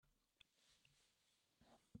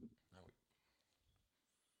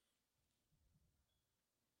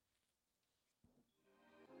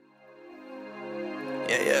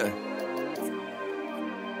Yeah.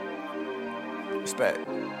 Respect.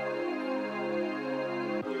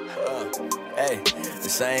 Hey, the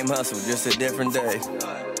same hustle, just a different day.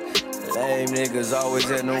 Lame niggas always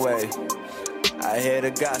in the way. I hear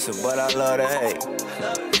the gossip, but I love the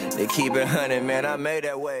hate. They keep it 100, man, I made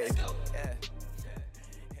that way.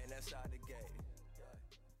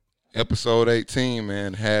 Episode 18,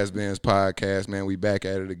 man, Has-Beens Podcast, man. We back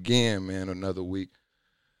at it again, man, another week.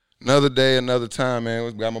 Another day, another time, man.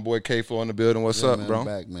 We got my boy K4 in the building. What's up, man, bro? I'm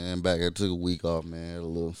back, man. Back. I took a week off, man. Had a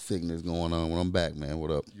little sickness going on. When I'm back, man.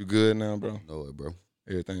 What up? You good now, bro? You know it, bro.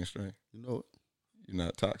 Everything straight? You know it. You're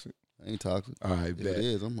not toxic? I ain't toxic. All right, If bet. it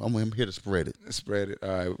is, I'm here to spread it. Spread it. All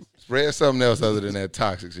right. Spread something else other than that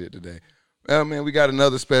toxic shit today. Well, man, we got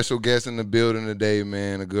another special guest in the building today,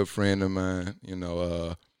 man. A good friend of mine,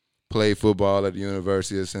 played football at the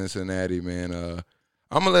University of Cincinnati, man.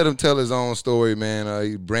 I'm going to let him tell his own story, man.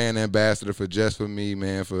 He's brand ambassador for Just For Me,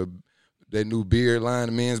 man, for that new beard line,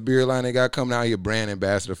 the men's beard line they got coming out. He a brand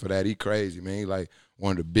ambassador for that. He crazy, man. He like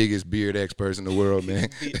one of the biggest beard experts in the world, man.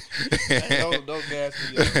 Don't gas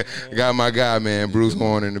me up, man. Got my guy, man, Bruce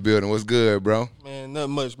Horn in the building. What's good, bro? Man,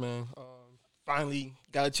 nothing much, man. Finally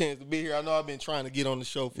got a chance to be here. I know I've been trying to get on the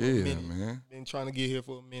show for a minute. Man. Been trying to get here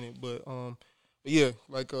for a minute, but yeah,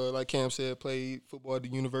 like Cam said, played football at the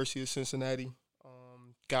University of Cincinnati.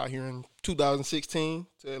 Got here in 2016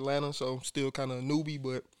 to Atlanta, so still kind of a newbie,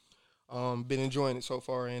 but been enjoying it so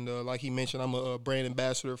far. And like he mentioned, I'm a brand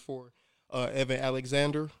ambassador for Evan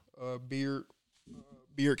Alexander beard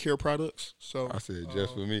care products. So I said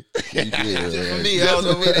just for me. You did, just for right? me.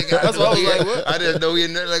 That's what I was like. What? I didn't know he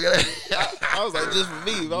in there like that. I was like, just for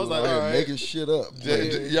me. I was like, Out here all right. making shit up.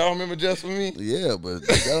 Y'all remember Just For Me? Yeah, but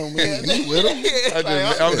that don't mean you with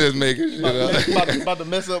him. I'm just making shit up. about to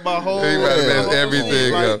mess up my whole. He about to mess whole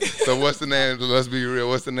everything like, up. So what's the name? Let's be real.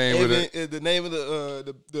 What's the name of it? The name of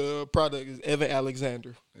the product is Evan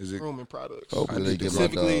Alexander Is it? grooming products. Hopefully they give my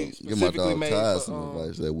Specifically dog made Ty for, some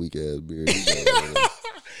advice. That weak ass beard.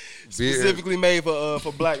 Specifically made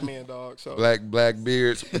for black men, dog. So Black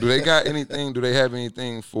beards. Do they got anything? Do they have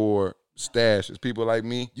anything for stashes? People like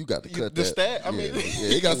me. You got to cut the that. stat. I mean, yeah,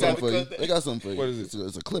 they got you something gotta for you. cut that. They got something for you. What is it?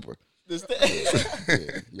 It's a clipper. the stat.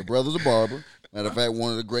 Yeah. Your brother's a barber. Matter of fact,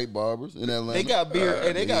 one of the great barbers in Atlanta. They got beard.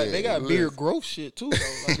 Hey, they got yeah. beard growth shit too. Though.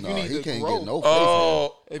 Like if Nah, you need he to can't grow, get no face.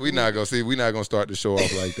 Oh, If we you not gonna see. We not gonna start the show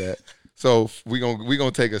off like that. So we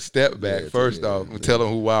gonna take a step back. Yeah, First yeah, off, yeah. tell them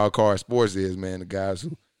who Wild Card Sports is, man. The guys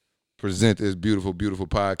who present this beautiful, beautiful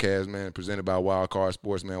podcast, man, presented by Wild Card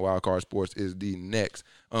Sports, man. Wild Card Sports is the next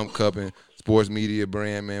upcoming sports media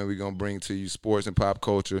brand, man. We're going to bring to you sports and pop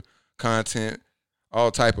culture content, all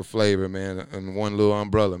type of flavor, man, and one little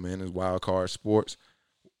umbrella, man, is Wild Card Sports.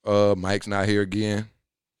 Mike's not here again.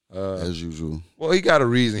 As usual. Well, he got a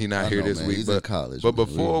reason he's not I here know, this man. week. He's but in college. But man.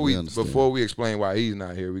 before understand. we explain why he's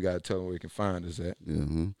not here, we got to tell him where he can find us at.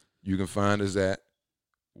 Yeah, You can find us at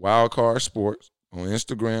Wild Card Sports on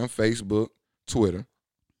Instagram, Facebook, Twitter,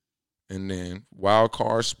 and then Wild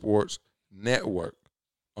Card Sports Network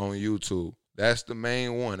on YouTube. That's the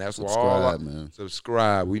main one. That's where all subscribe, man.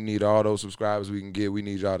 subscribe. We need all those subscribers we can get. We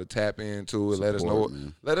need y'all to tap into it. Support,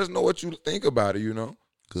 man. Let us know what you think about it.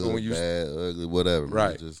 Good, So when you- bad, ugly, whatever. Man.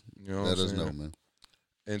 Right. Just You know what let I'm us saying? know, man.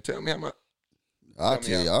 And tell me how my I'll me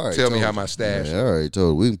tell how- you. All right. tell me how my stash Yeah, all right, told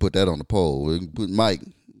you. We can put that on the poll. We can put Mike.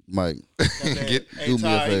 get. Hey, do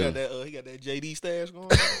me a Ty, favor. he got that JD stash going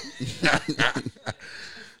on.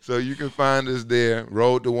 So you can find us there.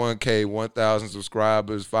 Road to 1K, 1,000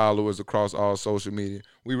 subscribers, followers across all social media.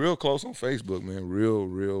 We real close on Facebook, man.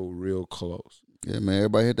 Real close. Yeah, man.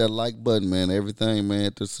 Everybody hit that like button, man. Everything, man.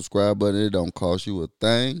 Hit the subscribe button. It don't cost you a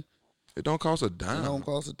thing. It don't cost a It dime. don't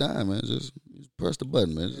cost a dime, man. Just press the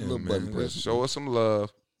button, man. Just a Yeah, little man. button Let's press. show us some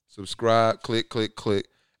love. Subscribe, click.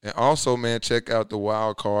 And also, man, check out the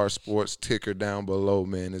Wild Card Sports ticker down below,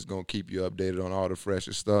 man. It's going to keep you updated on all the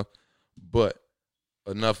freshest stuff. But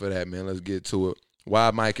enough of that, man. Let's get to it. Why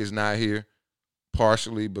Mike is not here?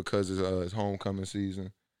 Partially because it's homecoming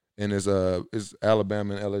season. And it's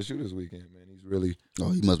Alabama and LSU this weekend, man. He's really Oh,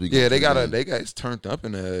 he must be. yeah. going to the game. They got it's turned up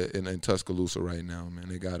in Tuscaloosa right now, man.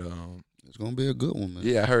 They got It's gonna be a good one, man.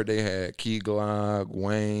 yeah. I heard they had Key Glock,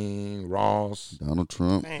 Wayne, Ross, Donald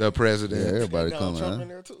Trump. the Yeah, president, everybody Donald coming. Trump Huh? in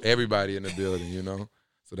there too. everybody in the building,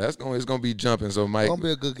 So it's gonna be jumping. So Mike, It's gonna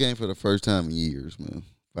be a good game for the first time in years, man.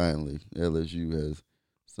 Finally, LSU has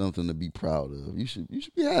something to be proud of. You should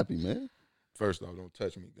be happy, man. first off, don't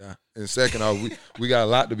touch me, guy. And second off, we got a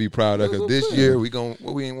lot to be proud of because this year we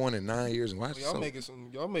ain't won in 9 years. And watch Y'all making some.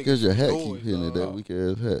 Y'all making. Because your hat some keep noise, hitting it, dog. that weak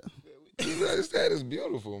ass hat. That is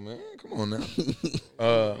beautiful, man. Come on now.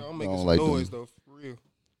 Y'all making don't some like noise them. though, for real.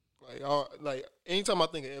 Like anytime I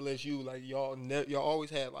think of LSU, like y'all always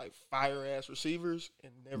had like fire ass receivers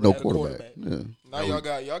and never No had quarterback. a quarterback. Yeah.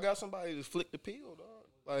 Now y'all got somebody to flick the pill, dog.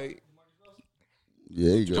 Like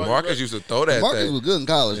Yeah, you go. Marcus used to throw that Marcus thing. was good in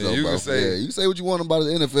college, Yeah, though, you bro. can say- You can say what you want about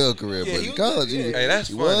his NFL career, Yeah, but he in was college, good, yeah. Hey, that's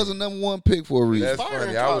he funny. was a number 1 pick for a reason. That's Fire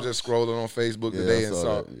funny. in I was college. just scrolling on Facebook Yeah, today I and saw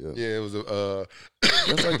saw. that, Yeah, it was a.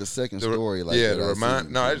 That's like the second the- story. Like yeah, that I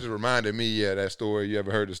seen. it just reminded me. Yeah, that story. You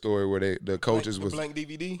ever heard the story where the coaches the was. blank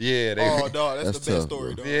DVD. Yeah, they. Oh, dog, that's That's the best tough,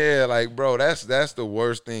 story, bro. dog. Yeah, like bro, that's the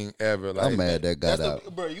worst thing ever. Like, I'm mad that got That's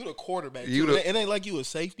out. bro. You the quarterback. You Too. the- It ain't like you a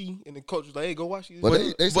safety, and the coach was like, "Hey, go watch these." But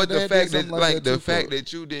But they said but they the had fact did that something like that the too, fact for-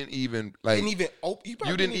 that you didn't even like didn't even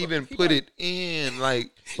you didn't even he put probably- it in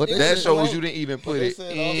like But they that said- shows you didn't even But put they it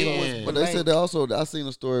said in. But they said that also. I seen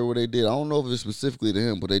a story where they did. I don't know if it's specifically to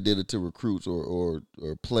him, but they did it to recruits or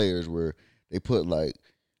players where they put like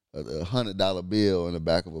a $100 bill in the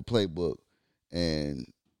back of a playbook, and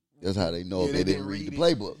that's how they know Yeah, if they they didn't didn't read the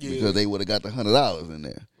read it. playbook Yeah. because they would have got the $100 in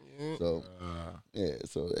there. Yeah. So Uh, yeah,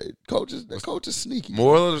 so coaches sneaky.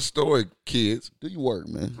 moral of the story, kids, Do your work,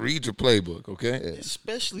 man. read your playbook, okay? Yeah.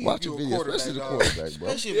 Especially Watch if your you're a video, quarterback, especially the dog. quarterback, bro.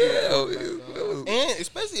 Especially if you're a Yeah, quarterback, it dog. was- And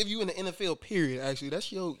especially if you in the NFL. Period. Actually,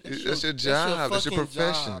 that's your job. That's your fucking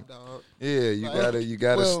profession. job, dog. Yeah, you Like,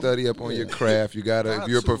 gotta well, study up on your yeah. craft. You gotta if Got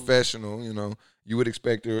you're a to. professional, you know, you would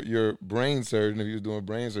expect your brain surgeon, if you was doing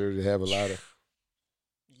brain surgery, to have a lot of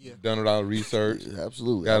Yeah. done a lot of research. Yeah,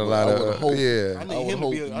 absolutely. Got a lot I of would hope. yeah. I I need would him to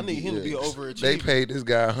hope be. you I need him to be yeah. an overachiever. They paid this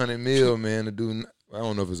guy $100 million, man, to do. I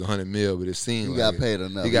don't know if it's $100 million, but it seemed He like got it. paid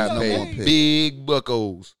enough. He got He's number one paid pick. big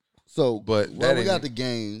buckos. So, But well, that we ain't- got the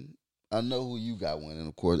game. I know who you got winning,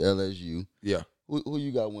 of course, LSU. Yeah, Who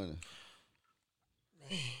you got winning?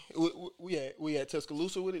 We at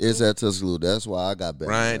Tuscaloosa with it. It's too? at Tuscaloosa. That's why I got Bama.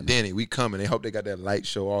 Ryan winning. Denny, we coming. They hope they got that light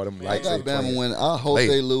show. All them I lights. got they Bama playing. winning. I hope Late.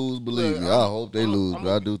 they lose. Believe Look, me, I hope they I'm- lose. I'm-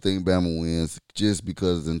 But I do think Bama wins just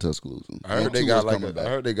because it's in Tuscaloosa. I heard And they Tua's got like coming a, back. I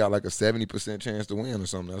heard they got like a 70% chance to win or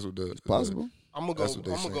something. That's what the Possible. I'm gonna go. That's what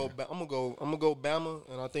they I'm gonna go. saying. I'm gonna go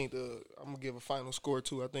Bama, and I think I'm gonna give a final score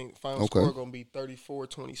too. I think the final Okay. score gonna be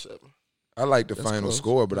 34-27. I like the That's final close.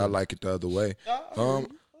 score, but I like it the other way.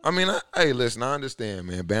 I mean, hey, listen, I understand,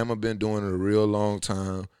 man. Bama been doing it a real long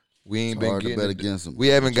time. We ain't It's been hard to getting bet it. against them. We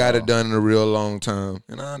haven't got Y'all. it done in a real long time,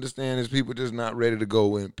 and I understand there's people just not ready to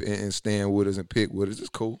go and stand with us and pick with us. It's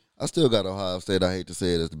cool. I still got Ohio State. I hate to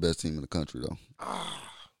say it as the best team in the country, though.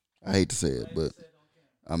 I hate to say it, but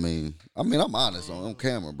I mean, I'm honest on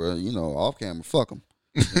camera, bro. You know, off camera, fuck them.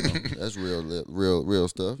 That's real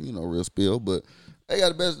stuff. You know, real spill. But they got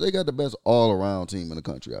the best. They got the best all around team in the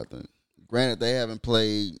country. I think. Granted, they haven't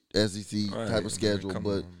played SEC All right, type man, of schedule, come but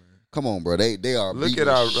on, man. come on, bro. They are Look beating at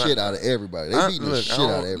the our- shit out of everybody. They beating the shit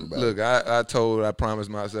out of everybody. Look, I promised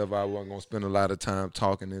myself I wasn't gonna spend a lot of time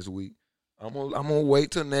talking this week. I'm gonna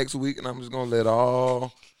wait till next week, and I'm just gonna let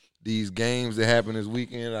all these games that happen this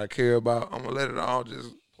weekend I care about. I'm gonna let it all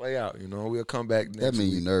just play out. You know, we'll come back next that mean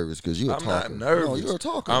week. you nervous because you're a I'm talker. not nervous. No, you're a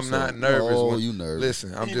talker. I'm so- not nervous. Oh, when- you nervous?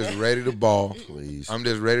 Listen, I'm just ready to ball. Please. I'm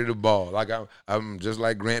just ready to ball. Like I'm just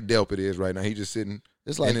like Grant Delpit is right now. He just sitting.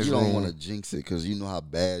 It's like in his you don't room. want to jinx it because you know how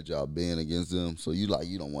bad y'all been against them. So you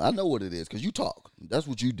don't want. I know what it is because you talk. That's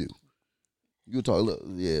what you do. You talk. Look,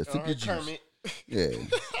 yeah, sip your juice. Kermit. Yeah,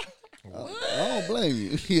 I don't blame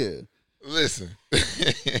you. Yeah, Listen,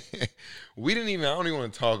 we didn't even. I don't even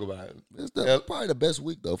want to talk about it. it's probably the best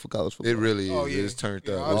week though for college football. It really is. Oh, yeah. It's turned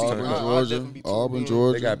Yeah, up. I'll It's be- turned Auburn, up. I'll Georgia, definitely be tuned Auburn, in.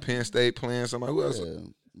 Georgia. They got Penn State playing somebody. Who else? Yeah,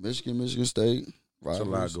 Michigan State. It's a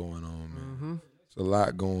lot Rivals. going on, man. Mm-hmm. It's a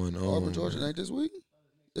lot going on. Auburn, Georgia man. ain't this week.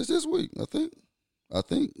 It's this week, I think.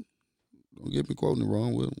 Don't get me quoting it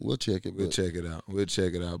wrong. We'll check it. We'll but, check it out. We'll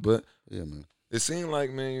check it out. But Yeah, man. it seemed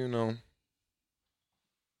like, man, you know,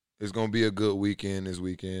 it's gonna be a good weekend this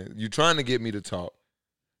weekend. You trying to get me to talk.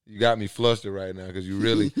 You got me flustered right now because you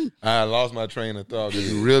really, I lost my train of thought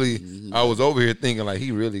because you really, I was over here thinking like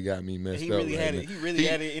he really got me messed He up. really right had now. it. He really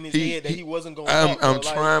had it in his head that he wasn't going. I'm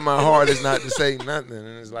trying my hardest not to say nothing,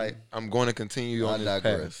 and it's like I'm going to continue I on this path.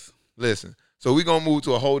 digress. Listen, so we're gonna move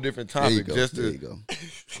to a whole different There you topic. go. Just there to you go.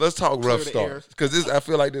 let's talk rough Clear the air. starts because this. I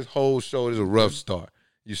feel like this whole show is a rough start.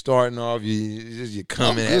 You starting off, you're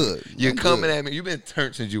coming I'm at good. me. You're I'm coming good. at me. You've been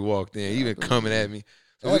turned since you walked in. You've been coming at me.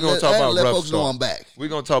 So I we're gonna let- talk I about let rough folks know I'm starts. back. We're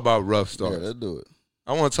gonna talk about rough Yeah, starts. let's do it.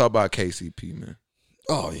 I want to talk about KCP, man.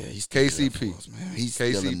 Oh yeah, he's KCP. man. He's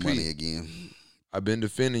KCP. stealing money again. I've been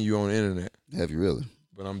defending you on the internet, Have you really?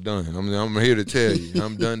 but I'm done. I'm here to tell you,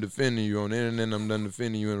 I'm done defending you on the internet. And I'm done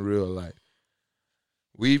defending you in real life.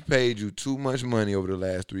 We've paid you too much money over the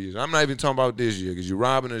last 3 years. I'm not even talking about this year because you're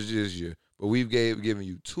robbing us this year. But we've given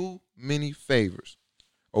you too many favors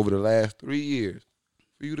over the last 3 years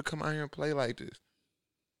for you to come out here and play like this.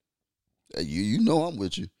 You know I'm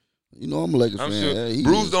with you. You know I'm a Lakers I'm fan. sure Yeah,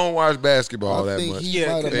 Bruce don't watch basketball I that think much. he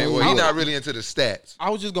Yeah, might have. Well, he not really into the stats. I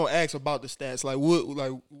was just gonna ask about the stats. Like,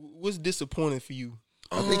 what's disappointing for you?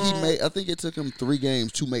 I think he made. I think it took him 3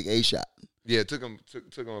 games to make a shot. Yeah, it took him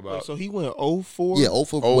about So he went 0-4? Yeah, 0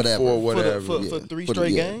 for whatever. 0 whatever. For Yeah, 3 for the-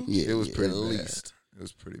 straight yeah, games? Yeah, It was yeah, pretty at bad. least. It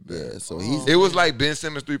was pretty bad. Yeah, so he's. It was like Ben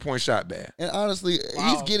Simmons 3-point shot bad. And honestly, Wow.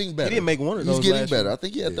 he's getting better. He didn't make one of He's those getting last better. year. I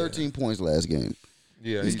think he had 13 points last game.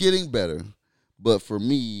 Yeah, He's getting better. But for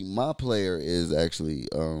me, my player is actually,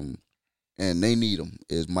 and they need him,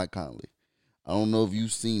 is Mike Conley. I don't know if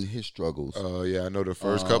you've seen his struggles. yeah, I know the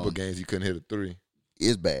first couple games he couldn't hit a 3.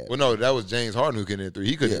 It's bad. Well, no, that was James Harden who couldn't hit a 3.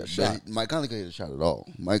 He couldn't hit a shot. but Mike Conley couldn't hit a shot at all.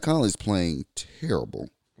 Mike Conley's playing terrible.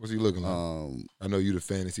 What's he looking like? I know you the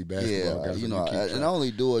fantasy basketball guy. Yeah, so keep and I only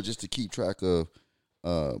do it just to keep track of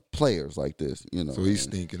players like this. So he's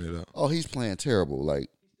stinking it up. Oh, he's playing terrible. Like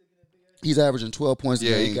he's averaging 12 points a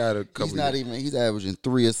Yeah, game. he got a couple. He's not even. He's averaging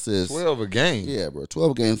 3 assists. 12 a game. Yeah, bro.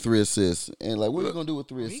 12 a game, 3 assists. And like, what are you gonna do with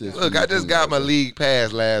 3 assists? Look, I just got my league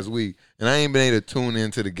pass last week, and I ain't been able to tune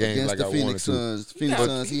into the game against like the I wanted Phoenix to. Suns. Phoenix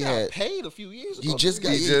Suns. He got had. paid a few years ago. He just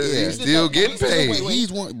got. He just- yeah. he's still getting paid.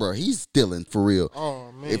 He's one, bro. He's stealing for real.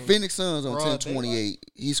 Oh man. If Phoenix Suns on Broad 10-28,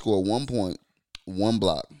 he scored 1 point, 1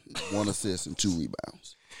 block, 1 assist, and 2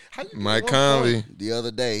 rebounds. How you get Mike 1 Conley. point? The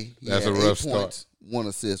other day, he That's had a 8 rough start. points, 1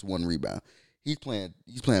 assist, 1 rebound. He's playing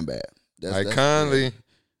bad. Like Conley,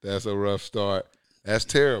 that's a rough start. That's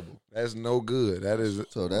terrible. That's no good. That is.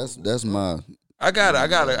 So that's my I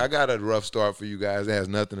got a rough start for you guys. That has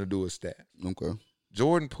nothing to do with stat. okay.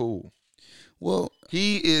 Jordan Poole. Well,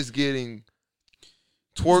 He is getting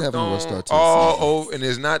He's twerked having a rough on start to the all season. over, and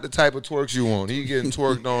it's not the type of twerks you want. He getting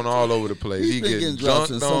twerked on all over the place. He's He been getting getting dropped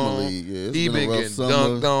in dunked summer on. league. Yeah, it's He been a been rough getting summer.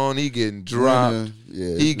 dunked on. He getting dropped.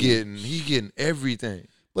 Yeah, He getting everything.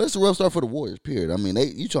 but it's a rough start for the Warriors. Period. I mean,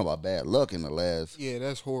 you talking about bad luck in the last Yeah,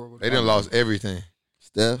 that's horrible. They done lost everything.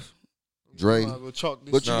 Steph, Dre. Might as well chalk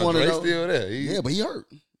this But you No, want to Dre's know? still there. Yeah, but he hurt.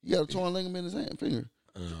 He got a torn ligament in his finger.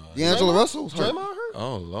 D'Angelo Russell's hurt. Draymond hurt?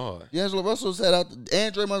 Oh Lord. D'Angelo Russell sat out,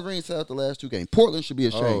 and Draymond Green sat out the last 2 games. Portland should be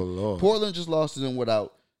ashamed. Oh, Lord. Portland just lost to them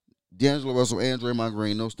without D'Angelo Russell and Draymond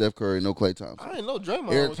Green, no Steph Curry, no Klay Thompson. I didn't know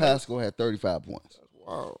Draymond Eric was hurt. Pascal had 35 points.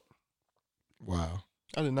 Wow. Wow.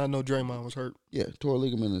 I did not know Draymond was hurt. Yeah, tore a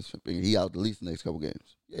ligament in his finger. He out at least the next couple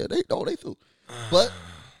games. Yeah, they threw. But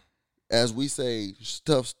as we say,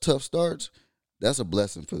 tough starts. That's a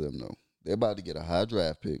blessing for them, though. They're about to get a high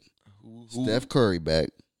draft pick. Steph Curry back,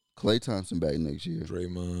 Klay Thompson back next year.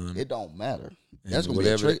 Draymond. It don't matter. And That's gonna be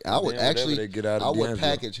a whatever trade. I would whatever actually, they get out of I would D'Angelo.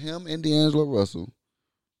 package him and D'Angelo Russell.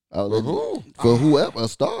 For who? For whoever, a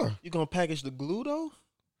star. You gonna package the glue though?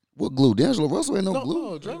 What glue? D'Angelo Russell ain't no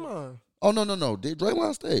glue. No, Draymond. Oh no.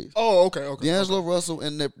 Draymond stays. Oh, okay. D'Angelo Russell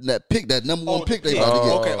and that pick, that number one Oh, pick they yeah.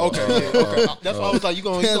 about to get. Okay. That's why I was like, you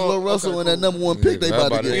gonna D'Angelo Russell and that number one pick they about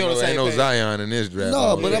to Ain't get. We on the no- same ain't no page. Zion in this draft.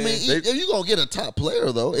 No, but I Yeah. mean, if you gonna get a top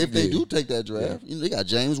player though, if they Yeah. do take that draft, you know, they got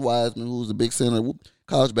James Wiseman, who's a big center,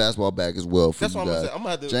 college basketball back as well. For That's you what I'm gonna guys. say. I'm gonna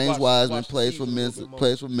have to James watch Wiseman the plays for season a little bit more.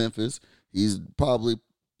 Plays for Memphis. He's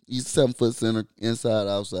 7-foot center, inside,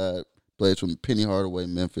 outside. Plays from Penny Hardaway,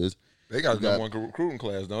 Memphis. They got You got- number one recruiting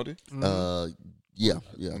class, don't they? Yeah,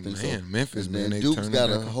 I think so. Man, Memphis, And man, then they Duke's turning got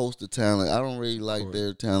back a on. host of talent. I don't really like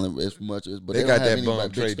their talent as much as, but They they got don't have that bum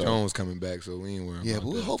anybody Trey big star. Jones coming back, so we ain't worried Yeah, about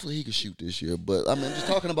but that. hopefully he can shoot this year. But I mean, I'm just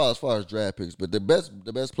talking about as far as draft picks. But the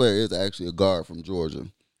best player is actually a guard from Georgia.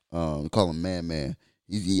 Call him Man.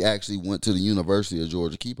 He actually went to the University of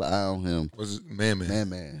Georgia. Keep an eye on him. What's his man?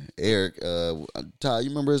 Man. Eric, Ty, you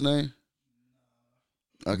remember his name?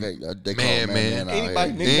 Okay, they call him Man. out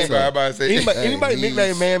Anybody here. nickname- Anybody say Anybody he's-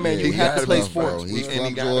 nickname Man, yeah, you he have to gotta play be, bro. sports. He's And he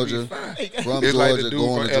from gotta be Georgia. fine. From It's like the Georgia, dude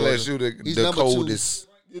going from to Georgia. LSU, He's the number 2. coldest.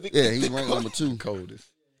 Yeah, he's ranked number 2. Coldest.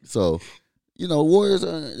 So, Warriors,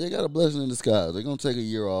 they got a blessing in disguise. They're going to take a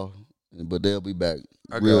year off, but they'll be back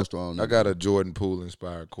real strong. I got a Jordan Poole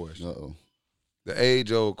inspired question. Uh-oh. The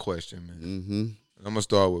age old question, man. Mm-hmm. I'm gonna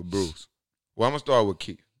start with Bruce. Well, I'm gonna start with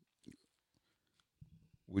Keith.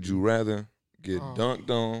 Would you rather get dunked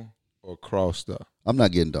on or crossed up? I'm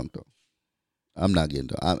not getting dunked on. I'm not getting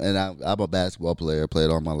dunked. I'm a basketball player, played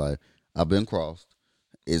all my life. I've been crossed.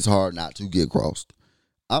 It's hard not to get crossed.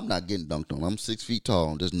 I'm not getting dunked on. I'm 6 feet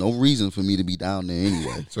tall. There's no reason for me to be down there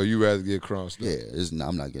anyway. So you rather get crossed up? Yeah,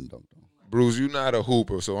 I'm not getting dunked on. Bruce, you're not a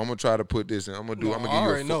hooper, so I'm gonna try to put this in. I'm gonna I give you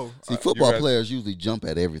already a know. See, you football rather- players usually jump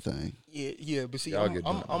at everything. Yeah, but see, Y'all get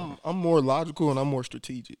I'm more logical and I'm more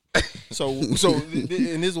strategic. So and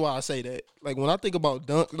this is why I say that. Like when I think about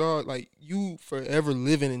dunk, dog, like you forever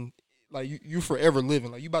living in, like you forever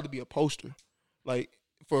living. Like you about to be a poster. Like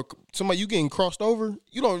for somebody you getting crossed over,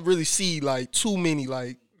 you don't really see like too many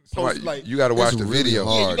like post like you got to watch It's the really video.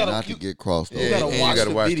 hard you gotta- not to get crossed over. Yeah, gotta and you watch got to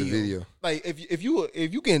the watch video. the video. Like if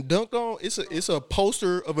you getting dunked on, it's a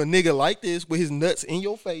poster of a nigga like this with his nuts in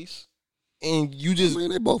your face, and you just Man,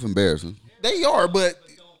 they both embarrassing. they are, but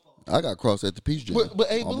I got crossed at the Peach Jam. but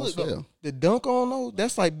hey, but Almost look, fell. though, the dunk on though,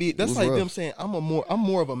 that's like was like them rough. saying I'm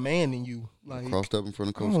more of a man than you. Like Crossed up in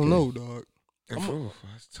front of I Coach don't K. know, dog.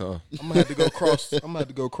 That's tough. I'm gonna have to go cross. I'm gonna have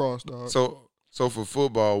to go cross, dog. So for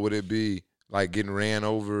football, would it be like getting ran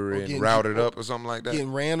over and getting- routed up or something like that,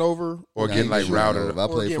 Getting ran over. or Nah, getting you like getting ran routed over. up? If I Or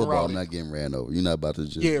play getting football, routed. I'm not getting ran over. You're not about to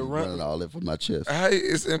just Yeah, be run- running all that for my chest. Hey,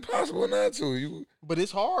 it's impossible not to. You But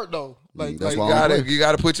it's hard though. Like, That's like why I don't play. you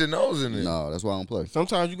gotta put your nose in it. No, that's why I don't play.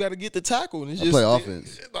 sometimes you got to get the tackle. And it's I just play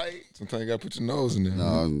offense. Like Sometimes you gotta put your nose in there.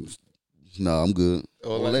 No, I'm good.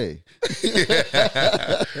 Ole. Ole.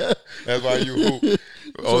 That's why you hoop.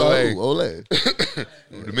 Ole. Ole.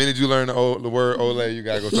 The minute you learn the word Ole, you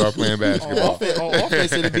gotta go start playing on basketball.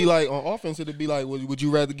 offense, it'd be like, would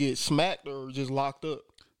you rather get smacked or just locked up?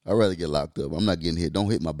 I'd rather get locked up. I'm not getting hit. Don't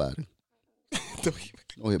hit my body.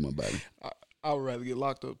 Don't hit my body. I would rather get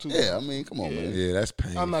locked up too. Yeah, I mean, come on, man. Yeah, that's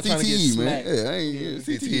pain. I'm not trying to get CTE, man. smacked. Yeah, I ain't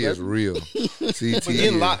CTE CTE. is real.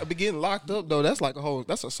 CTE. But getting locked up though, that's like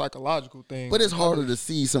that's a psychological thing. But it's harder to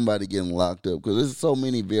see somebody getting locked up because there's so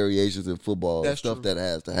many variations in football, That's stuff true. that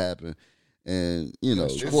has to happen. And,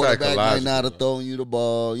 It's quarterback might psychological, not have bro. thrown you the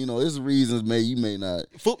ball. There's reasons you may not.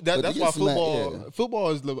 But That's to why get smacked, football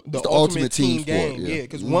is the the ultimate team sport, game. yeah. Yeah,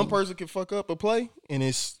 because one person can fuck up a play and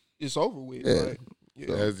it's over with. Yeah. Like,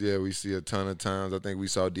 yeah. We see a ton of times. I think we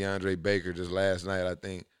saw DeAndre Baker just last night. I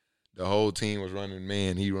think the whole team was running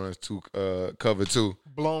man. He runs cover two.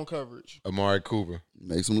 Blown coverage. Amari Cooper.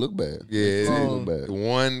 Makes them look bad. Yeah, Makes them look the bad.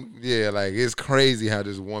 one. Yeah, like it's crazy how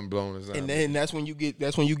this one blown is. And then that's when you get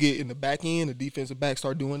in the back end, the defensive back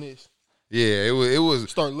start doing this. Yeah, it was.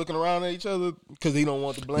 Start looking around at each other because he don't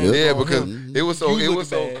want the blame. Yep. Yeah, on because him. it was so You looking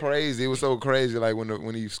bad. crazy. It was so crazy. Like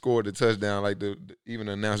when he scored the touchdown, like even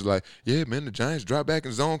the announcer like, yeah, man, the Giants drop back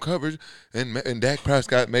in zone coverage, and Dak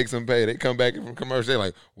Prescott makes them pay. They come back from commercial. They're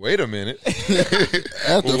like, wait a minute,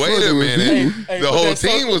 After wait a further minute. review- Hey, The but whole that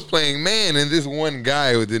team circle- was playing man, and this one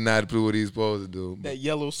guy who did not do what he's supposed to do. that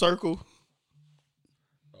yellow circle.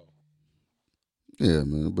 Yeah,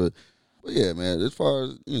 man. But yeah, man, as far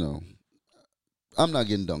as, I'm not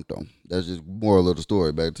getting dunked on. That's just moral of the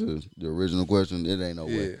story. Back to the original question, it ain't no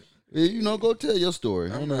way. Yeah, go tell your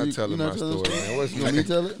story. I'm not telling my story, man. What's You want me to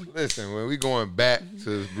tell it? Listen, when we going back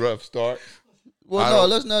to rough start, Well, I no, don't-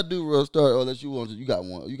 let's not do real start unless you want to. You got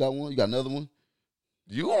one. You got one? You got another one?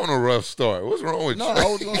 you on a rough start. What's wrong with No, you? I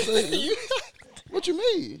was going to say, what you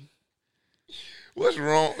mean? What's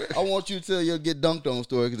wrong? I want you to tell your get dunked on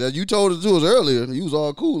story because as you told it to us earlier, you was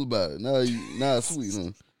all cool about it. Now it's sweet,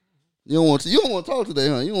 huh? You don't want to talk today,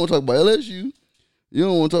 huh? You don't want to talk about LSU. You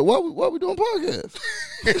don't want to talk. Why we doing podcasts?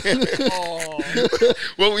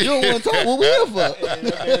 What we You don't want to talk. What we here for? That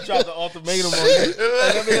man dropped the ultimatum on you.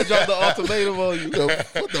 That man dropped the ultimatum on you.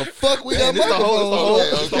 What the fuck we got this the whole-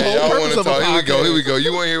 microphones the on? whole y'all purpose want to of a talk? Here we go. podcast. Here we go.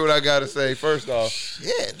 You want to hear what I got to say? First off,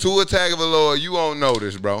 Shit. Tua Tagovailoa, you won't know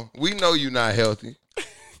this, bro. We know you not healthy.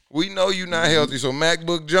 We know you not healthy. So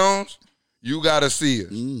MacBook Jones, you got to see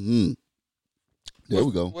us. Mm-hmm. There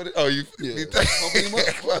we go. What? Oh, you. Yeah.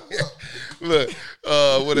 Look,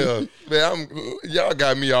 what else, man? Y'all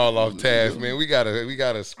got me all off task, man. We got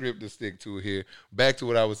a script to stick to here. Back to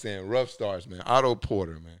what I was saying. Rough starts, man. Otto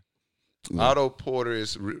Porter, man. Otto Porter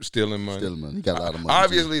is stealing money. Stealing money. He got a lot of money.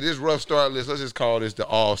 Obviously, this rough start list, let's just call this the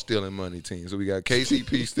all stealing money team. So we got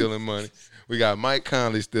KCP stealing money. We got Mike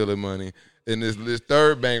Conley stealing money. And this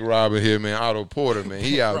third bank robber here, man, Otto Porter, man,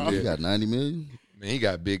 he out He there. got 90 million. Man, he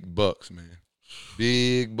got big bucks, man.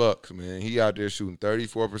 Big bucks, man. He out there shooting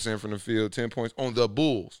 34% from the field, 10 points on the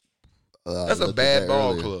Bulls. That's a Looked at bad that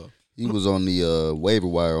ball earlier. club. He was on the waiver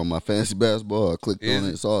wire on my fantasy basketball. I clicked Is on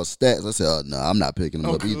he? it, saw his stats. I said, no, I'm not picking him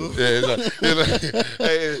up either. Yeah, it's like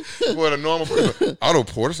hey, what a normal person. Otto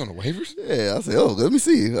Porter's on the waivers? Yeah, I said, let me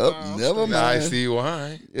see. Oh, never mind. I see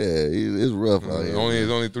why. Yeah, it's rough out here. There's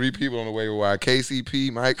only three people on the waiver wire: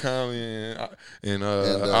 KCP, Mike Conley, and And,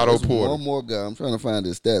 Otto there's Porter. one more guy. I'm trying to find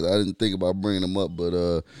his stats. I didn't think about bringing him up, but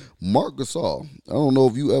Mark Gasol. I don't know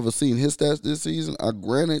if you ever seen his stats this season.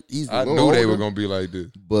 Granted, he's I the knew they were older, gonna be like this.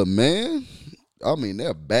 but man, I mean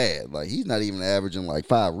they're bad. Like he's not even averaging like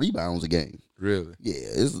 5 rebounds a game. Really? Yeah,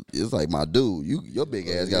 it's like my dude. Your big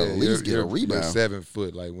ass got to at least get a You're rebound. 7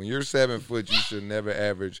 foot. Like when you're 7 foot, you should never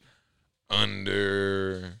average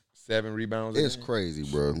under 7 rebounds. a It's game. crazy,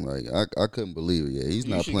 bro. Like I couldn't believe it. Yeah, he's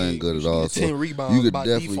You not should playing get- good you at should all. get So 10 rebounds you could by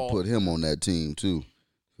definitely default. put him on that team too.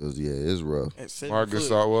 Because, yeah, it's rough. At 7 Marc foot.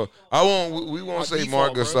 Gasol. Well, we won't By say default,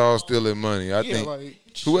 Marc bro. Gasol stealing money. I Yeah, think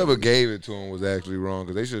like, whoever gave it to him was actually wrong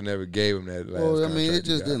because they should have never gave him that last Well, I mean, contract it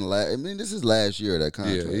just he got. didn't last. I mean, this is last year of that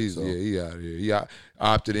contract. He out here. He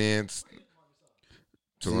opted in. See,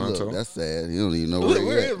 Toronto. look, that's sad. He don't even know Where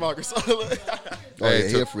where he is at. Marcus? Oh, Hey, yeah,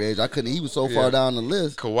 he a free agent. He was so far Yeah. down the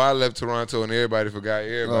list. Kawhi left Toronto and everybody forgot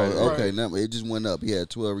everybody. Oh, okay. Right. Now it just went up. He had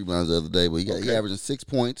 12 rebounds the other day, but he averaging 6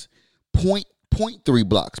 points, 0.3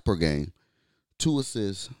 blocks per game, 2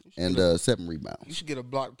 assists, and 7 You rebounds. should get a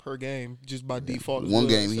block per game just by default. as One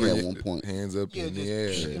well. game he So, had Yeah, 1 point. Hands up yeah, in the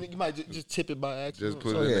just, air. you might just tip it by accident. Just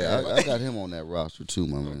put So it in yeah, there. I got him on that roster too,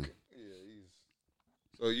 my man.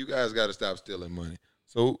 So you guys got to stop stealing money.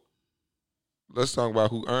 So let's talk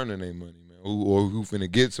about who earning their money, man. Who finna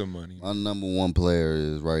get some money. My number 1 player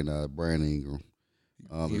is right now Brandon Ingram.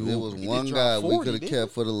 If there was He one did guy drop we 40, could have didn't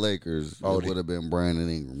kept for the Lakers, it would have been Brandon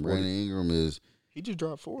Ingram. Brandon Ingram is He just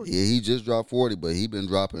dropped 40. he just dropped 40, but he been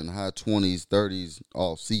dropping high 20s, 30s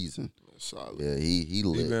all season. Solid. Yeah, he He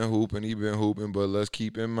lit. been hooping, but let's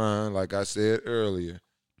keep in mind, like I said earlier,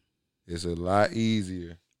 it's a lot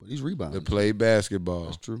easier But he's to rebounding. play basketball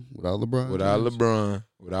That's true. Without LeBron. without James. LeBron,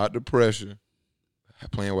 without the pressure,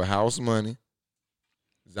 playing with house money.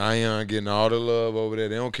 Zion getting all the love over there.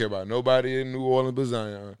 They don't care about nobody in New Orleans but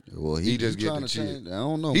Zion. Well, He just he get trying the to chip. change. I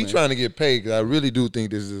don't know, He man. trying to get paid because I really do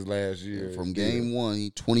think this is his last year. From game 1, he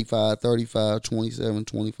 25, 35, 27,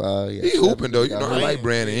 25. He hooping though. You know, I hurt. like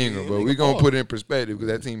Brandon Ingram, but we gonna put it in perspective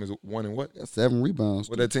because that team is 1 and what? Got 7 rebounds.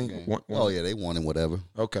 What that team? Game. One- Oh, yeah, they won in whatever.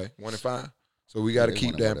 Okay, 1 and 5. So we got to they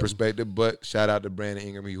keep won that in whatever. perspective. But shout out to Brandon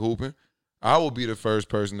Ingram. He hooping. I will be the first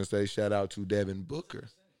person to say shout out to Devin Booker.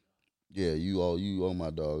 Yeah, you owe my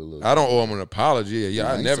dog a little. I don't owe him an apology.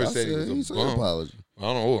 Yeah, I ain't never say- said he I ain't was say a bum. apology. I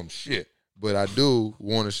don't owe him shit. But I do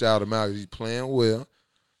want to shout him out because he's playing well.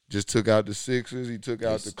 Just took out the Sixers. He took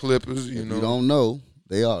out the Clippers. You If know, you don't know,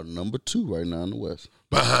 they are number 2 right now in the West.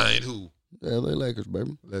 behind who? The LA Lakers,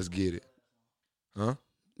 baby. Let's get it. Huh?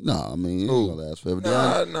 Nah, I mean, it Who? ain't gonna last forever.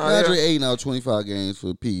 Nah, DeAndre 8 out 25 games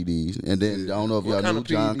for PEDs. And then, I don't know if What y'all kind knew, of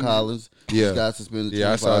John PEDs? Collins Yeah. got suspended 25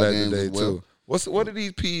 Yeah, I saw that games today as well. too. What are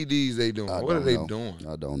these PEDs they doing? I What are don't they know. doing?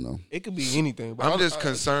 I don't know. It could be anything. But I'm just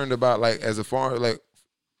concerned about like as far as like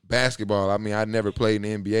basketball. I mean, I never played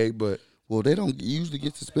in the NBA, but Well, they don't usually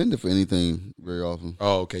get suspended for anything very often.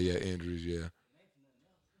 okay, yeah, injuries, yeah,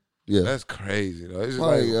 Yeah. that's crazy though. It's just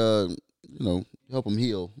Probably, like, help them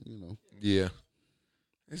heal, yeah,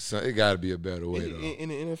 it got to be a better way though. in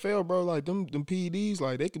the NFL, bro, like them PEDs,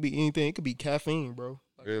 like they could be anything. It could be caffeine, bro.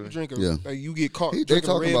 Like, Really? you drink Yeah. like you get caught. They drinking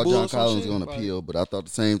a talking Red about Bull John or some Collins shit, going to like, appeal, but I thought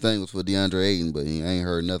the same thing was for DeAndre Ayton, but he ain't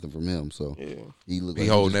heard nothing from him. So Yeah. he looked He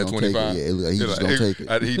like holding just that gonna take 25. it. Yeah, it look like he just gonna take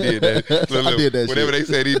it. He did that. Look, I did that whatever shit.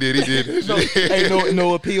 they said he did that shit. Ain't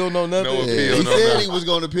no appeal, no nothing. No Yeah, appeal, he no said nothing. he was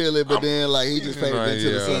going to appeal it, but then like he just paid Right, it to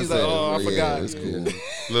the yeah. sunset. He's like, oh, I Yeah, forgot. it's cool.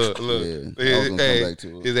 Look. Yeah, I was gonna come back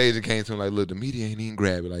to it. His agent came to him like, look, the media ain't even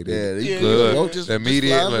grab it like that. Yeah, you Yeah, good. yeah. Don't just The just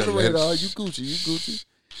media, fly under the like, radar. that's- You Gucci.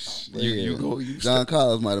 But You yeah, go. You John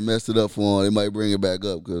Collins might have messed it up for him. They might bring it back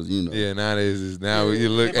up because Yeah, nowadays is now you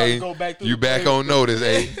look. They about to Hey, go back through you the back play. on notice,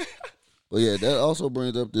 hey. But yeah, that also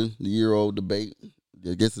brings up the year-old debate.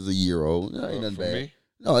 I guess it's a year-old. That ain't nothing For bad. me?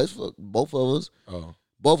 No, it's for both of us. Oh,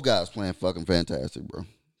 Both guys playing fucking fantastic, bro.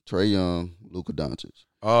 Trae Young, Luka Doncic.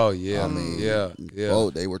 oh yeah, I mean, yeah.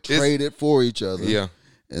 Both they were traded for each other. Yeah.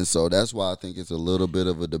 And so that's why I think it's a little bit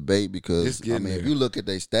of a debate It's because I getting mean, if there. you look at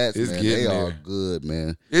their stats, It's man, getting they are there. good,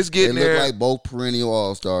 man. It's They getting look there. like both perennial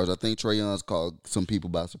all stars. I think Trae Young's caught some people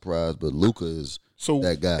by surprise, but Luka is So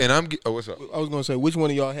that guy. and what's up? I was gonna say, which one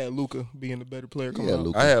of y'all had Luka being the better player coming Yeah, out?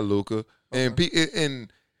 Luka. I had Luca, and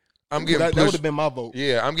I'm getting that would pushed. have been my vote.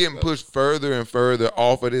 Yeah, I'm getting pushed further and further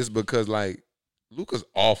off of this because like Luca's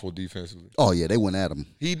awful defensively. Oh yeah, they went at him.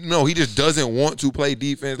 He just doesn't want to play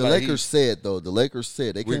defense. The like Lakers said though. The Lakers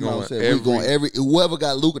said they We came out and going said we're going every whoever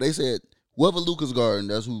got Luka. They said whoever Luka's guarding,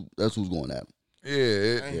 that's who's going at him.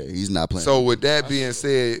 Yeah. Yeah, he's not playing. So with that being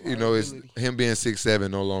said, it's him being 6'7"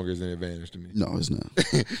 no longer is an advantage to me. no, it's not.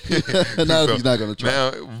 Not if he's not going to try.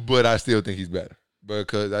 Now, but I still think he's better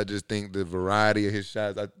because I just think the variety of his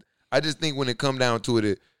shots. I just think when it come down to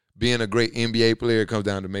it, being a great NBA player comes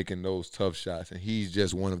down to making those tough shots, and he's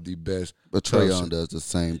just one of the best. But Trae Young does the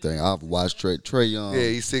same thing. I've watched Trae Young. Yeah,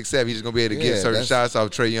 he's 6'7". He's just gonna be able to get Yeah, certain that's- shots off.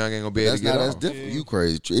 Trae Young ain't gonna be able that's to get not off. as different. You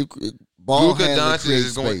crazy. Ball Luka handling Doncic creates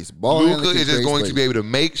is going. space. Ball Luka handling is just creates going to space. be able to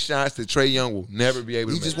make shots that Trae Young will never be able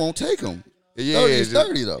to He make. just won't take them. Yeah, 30 it's is just-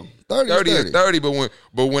 30 though. 30 30 is is 30. 30, but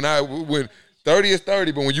when 30 is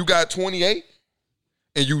 30, but when you got 28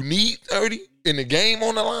 and you need 30 in the game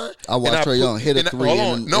on the line, I watched and Trae Young hit a and three hold in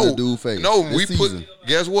on, the no, dude face no, this we season. put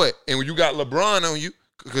guess what? And when you got LeBron on you,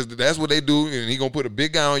 because that's what they do, and he gonna put a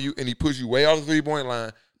big guy on you, and he push you way off the 3-point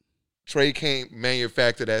line. Trey can't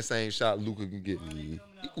manufacture that same shot Luka can get.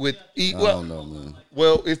 I don't know, man.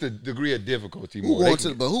 Well, it's the degree of difficulty. Who going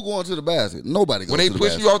to the basket? Nobody goes when they to the push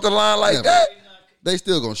basket. you off the line like Never. that, They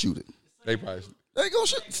still gonna shoot it. they probably. They gonna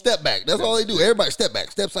shoot. Step back. That's all they do. Everybody step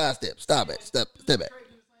back. Step side step. Stop it. Step back.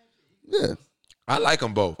 Yeah. I like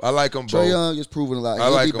them both. Trey Young is proving a lot. I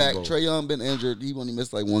He'll like be them back. both. Trey Young been injured. He only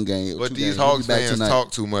missed like one game. But 2 these games. Hawks He'll be back fans tonight.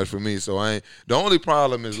 talk too much for me, so I ain't. The only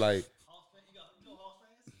problem is like,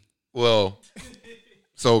 well,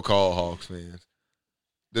 so-called Hawks fans.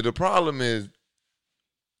 The problem is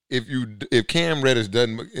if Cam Reddish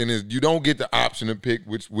doesn't, and you don't get the option to pick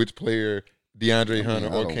which player, DeAndre Hunter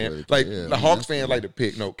I or don't Cam. really Like care. the Hawks fans like to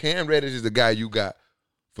pick. No, Cam Reddish is the guy you got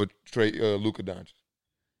for Luka Doncic.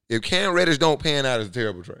 If Cam Reddish don't pan out, it's a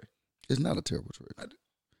terrible trade. It's not a terrible trade.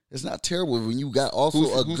 It's not terrible when you got also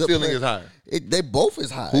a Whose good ceiling player. is higher? They both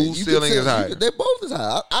is high. Whose You ceiling can is say- higher? They both is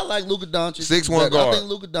high. I like Luka Doncic. 6'1" I guard. think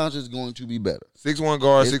Luka Doncic is going to be better. 6'1"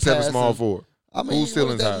 guard, It's 6'7" small passing. forward. I mean, Whose what does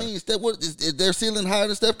ceiling's that higher? mean? Is their ceiling higher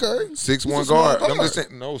than Steph Curry? 6'1" He's a small guard. I'm guard. just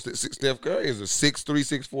saying. No, Steph Curry is a 6'3",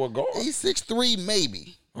 6'4" guard. He's 6'3",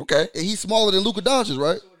 maybe. Okay. And he's smaller than Luka Doncic,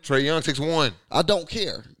 right? Trey Young 6'1". I don't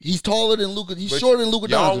care. He's taller than Luka. He's But shorter than Luka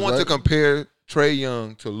Doncic. Y'all want right? to compare Trey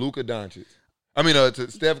Young to Luka Doncic. I mean, to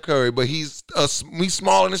Steph Curry, but he's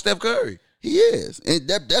smaller than Steph Curry. He is, and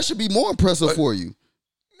that should be more impressive for you.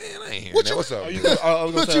 Man, I ain't hearing What that. you- What's up? Are you, man? I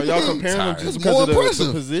was gonna What say, you are y'all mean? comparing them It's just more because of the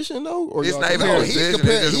impressive. position though? Or It's y'all not even No, a he's position.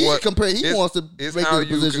 comparing- It's just he what- comparing- he it's- wants to it's make how it a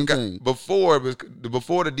you position got- thing. Before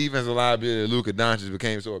the defensive liability of Luka Doncic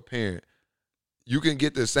became so apparent, you can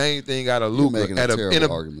get the same thing out of You're Luka making a in terrible a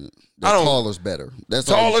argument. I don't- Taller's better. That's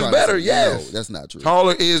all you're Taller's trying to better, say. yes. No, that's not true.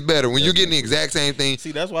 taller is better. When you're getting the exact same thing,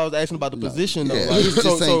 See, that's why I was asking about the position though. Yeah, Like, he's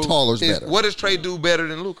just saying Taller's is, better. what does Trey do better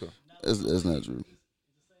than Luka? It's not true.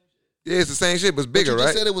 Yeah, it's the same shit, but it's But bigger, you just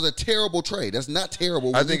right? said it was a terrible trade. That's not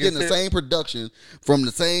terrible. I When you're think getting the it's same production from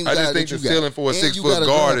the same I guy just think that the you got. ceiling for a And 6 you got foot a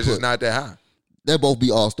guard draft is just pick. not that high. They'll both be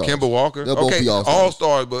all-stars. Kemba Walker, They'll both okay, be all-stars. all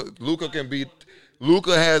stars, but Luka can be.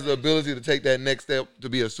 Luka has the ability to take that next step to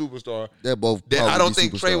be a superstar. They'll both That I probably don't be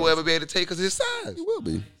think Trey will superstars. ever be able to take because of his size. He will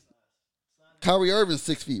be. Kyrie Irving's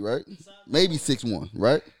 6 feet, right? Maybe 6'1",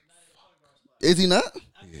 right? Is he not?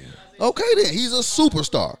 Yeah, Okay, then he's a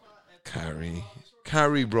superstar.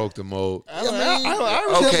 Kyrie broke the mold. I Iverson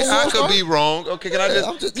Okay, was a I could superstar. be wrong. Okay, can I Yeah, just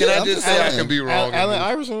I'm just- can yeah, I I'm just just say I saying. can be wrong? Allen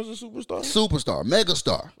Iverson was a superstar. Superstar,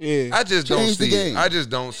 megastar. Yeah, I just don't Change the see it. game. I just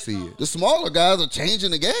don't see it. The smaller guys are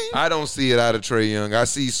changing the game. I don't see it out of Trey Young. I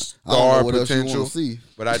see I don't star know what else you potential, want to see.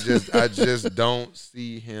 but I just don't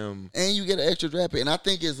see him. And you get an extra draft pick. And I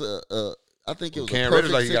think it's I think it was Cam a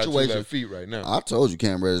Reddish perfect like he got 2 situation. left feet right now. I told you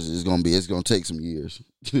Cam Reddish is it's gonna take some years.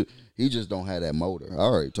 He just don't have that motor. I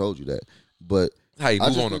already told you that. But How he I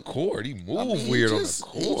move just on the think- court? He move I mean, weird he's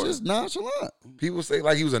on the court. just nonchalant. People say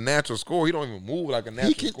like he was a natural scorer. He don't even move like a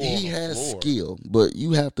natural scorer. He on the has floor. skill, but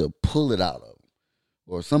you have to pull it out of him.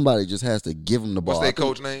 Or somebody just has to give him the ball. What's their I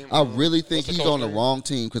think- coach name? I really think What's the he's coach on the name? wrong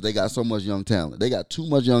team because they got so much young talent. They got too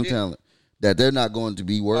much young talent that they're not going to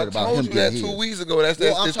be I worried about told him you that getting 2 his. weeks ago. That's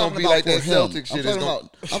Well, it's gonna be like that Celtic shit. I'm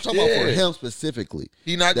talking about for him specifically.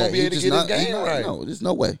 He not gonna That be he able to just get his not- he game not- right. No, there's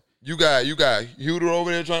no way. You got Huter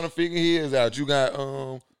over there trying to figure his out. You got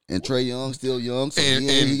And Trey Young still young, so And-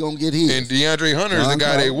 he gonna get his. and DeAndre Hunter is the John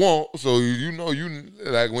guy they Collins. want. So you know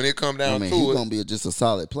like when it come down I mean, to he's it, gonna be just a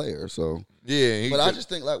solid player. So, yeah. but I just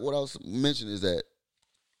think like what I was mentioning is that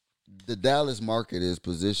the Dallas market is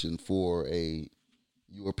positioned for a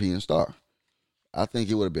European star. I think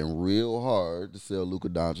it would have been real hard to sell Luka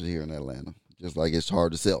Doncic here in Atlanta. Just like it's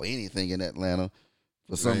hard to sell anything in Atlanta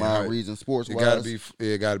for some Right. odd reason, sports it wise. gotta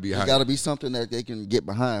be It high. got to be something that they can get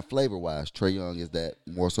behind flavor wise. Trey Young is that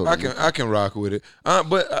more so. I than can rock with it.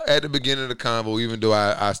 But at the beginning of the convo, even though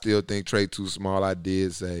I still think Trey too small, I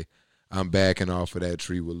did say I'm backing off of that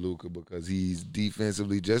tree with Luka because he's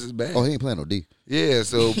defensively just as bad. Oh, he ain't playing no D. Yeah,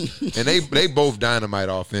 so and they both dynamite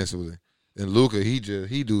offensively. And Luka, he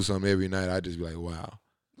do something every night. I just be like, wow,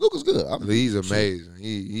 Luka's good. I mean, he's amazing.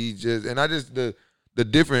 He just and I just the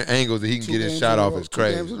different angles that he can 2 get his games shot in a off row- is 2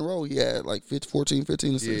 games crazy. in a row, he had like 14,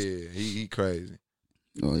 15 Yeah, assists. he crazy.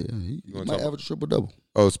 Oh yeah, he You wanna might talk- average a triple double.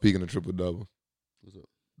 Oh, speaking of triple double, What's up?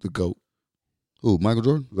 the GOAT. Who? Michael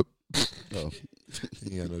Jordan? Look. Oh,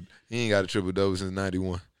 He ain't got a triple double since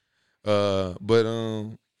 '91. But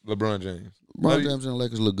LeBron James. LeBron James and the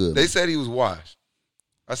Lakers look good. They said he was washed.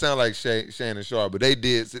 I sound like Shannon Sharp, but they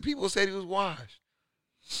did. People said he was washed.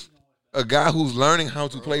 A guy who's learning how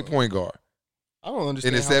to play point guard. I don't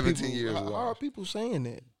understand. his how 17 people, years How of are life. people saying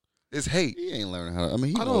that? It's hate. He ain't learning how to. I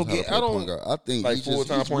mean, he I knows don't how get- to play I don't- point guard. I think Like he's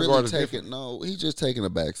full-time just point really guard is taking. different. No, he's just taking a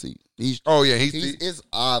back seat. He's Oh yeah, it's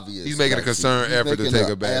obvious. he's making a backseat. concerted He's effort to making take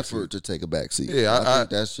an a back effort seat. to take a back seat. Yeah, I I- think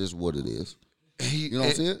that's just what it is. he, You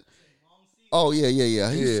don't see it? Oh yeah. He's Yeah.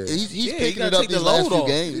 he's Yeah, he picking gotta it up take the these last load few off.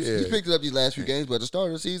 games. Yeah. He's picked it up these last few games, but at the start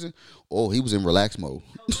of the season, he was in relax mode.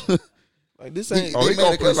 Like this They ain't. Oh, he made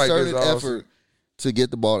gonna a play like this concerted all effort to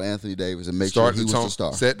get the ball to Anthony Davis and make start sure the he tone, was the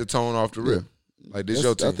star. set the tone off the rip. Like this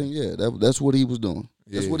your team. I think that's what he was doing.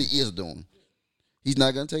 That's Yeah. what he is doing. He's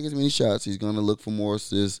not gonna take as many shots. He's gonna look for more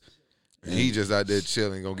assists. And he just out there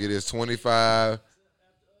chilling, gonna get his 25,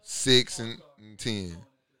 6, and 10.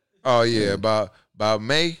 Oh yeah, about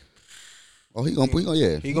May. Oh, he gonna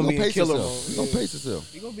He gonna be in pace killer himself. mode. He gonna Yeah. pace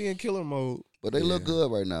himself. He gonna be in killer mode. But they look Yeah.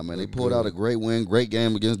 good right now, man. They Look pulled out good. a great win, great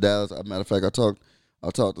game against Dallas. As a matter of fact, I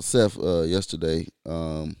talked to Seth yesterday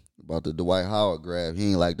about the Dwight Howard grab. He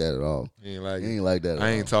ain't like that at all. He ain't like He it. ain't like that at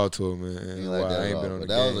I all. ain't talked to him, man. He ain't like that I at ain't all. been on But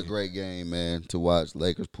the that game. was a great game, man, to watch.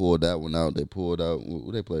 Lakers pulled that one out. They pulled out.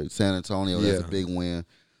 Who they played? San Antonio. That's Yeah. a big win.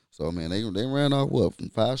 So man, they ran off what from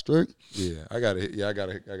 5 straight. Yeah, I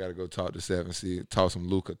gotta go talk to Seth and talk some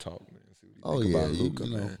Luka talk, man. See what Oh he think yeah, about Luka, you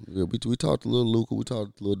know, man. yeah, we talked to little Luka, we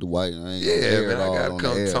talked to little Dwight, and I ain't gonna Yeah, air man, it all I gotta on the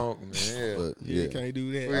come air. talk, man. Yeah. But Yeah, yeah, can't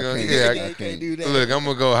do that. We gonna- can't- yeah, I can't do that. Look, I'm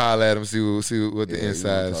gonna go holler at him, see what the Yeah, you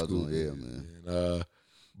inside wanna talk to scoop. him, yeah, is, man.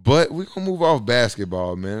 But we gonna move off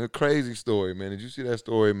basketball, man. A crazy story, man. Did you see that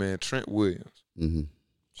story, man? Trent Williams. hmm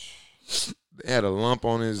Had a lump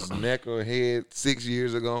on his neck or head 6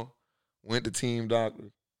 years ago. Went to team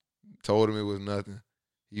doctor. Told him it was nothing.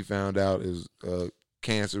 He found out it was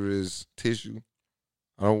cancerous tissue.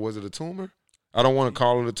 Was it a tumor? I don't want to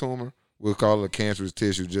call it a tumor. We'll call it a cancerous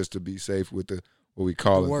tissue just to be safe with what we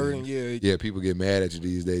call The it. wording, yeah, Yeah, people get mad at you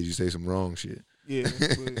these days. You say some wrong shit. yeah.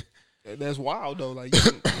 But that's wild though. Like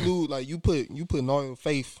you putting all your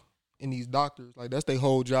faith in these doctors. Like that's their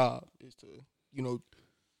whole job is to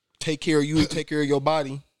take care of you, take care of your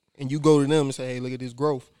body, and you go to them and say, hey, look at this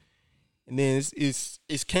growth, and then it's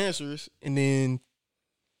cancerous, and then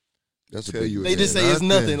That's a Tell big. you they just say it's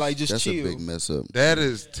nothing. Like just That's chill. a big mess up. That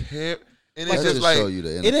is terrible. And it's That just just like show you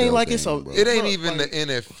the it ain't NFL like it's game, a- bro. it ain't Bro, even like- the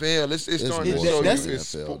NFL. It's starting to more show you, that's-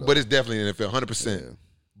 it's NFL, though. but it's definitely the NFL, 100%. Yeah.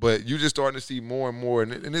 But you just starting to see more and more.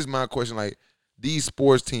 And this is my question: like these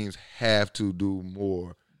sports teams have to do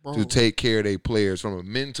more to Bro. take care of their players from a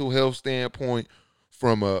mental health standpoint,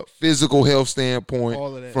 from a physical health standpoint,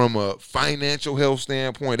 All of that. from a financial health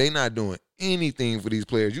standpoint. They not doing anything for these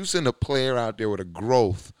players. You send a player out there with a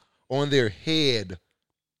growth on their head.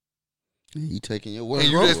 He taking your And word.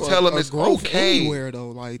 you bro. just tell them A it's growth okay. anywhere though.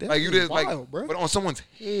 Like that's Like you just wild, like, bro. but on someone's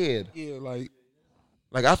head. Yeah, like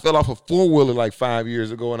Like I fell off a 4-wheeler like 5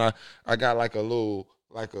 years ago, and I got like a little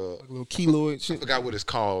a little keloid I shit. forgot what it's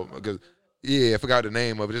called because I forgot the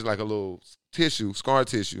name of it. It's like a little tissue, scar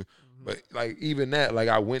tissue. But like even that, like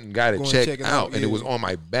I went and got it Go and checked check it out, out, and it yeah. was on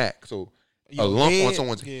my back. So Your a lump on head,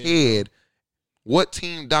 someone's yeah. head. What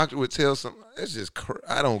team doctor would tell some? It's just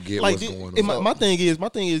I don't get Like what's did- going and on. my thing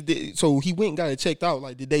is so he went and got it checked out.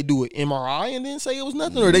 Like, did they do an MRI and then say it was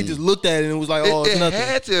nothing, or they just looked at it and it was like, oh, it's it nothing?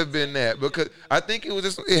 had to have been that because I think it was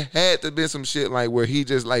just it had to have been some shit like where he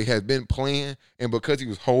just like has been playing and because he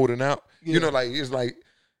was holding out, Yeah. like it's like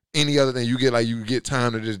any other thing you get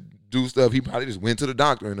time to just do stuff. He probably just went to the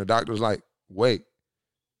doctor and the doctor was like, wait,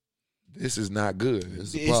 this is not good.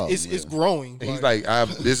 It's a problem, It's yeah. growing. And he's like,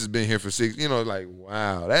 this has been here for 6. Like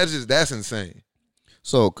wow, that's insane.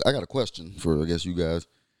 So I got a question for I guess you guys.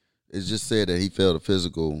 It's just said that he failed a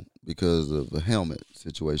physical because of a helmet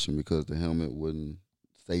situation because the helmet wasn't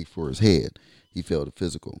safe for his head. He failed a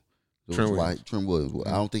physical. So Trent that's why Williams. Trent Williams. Well,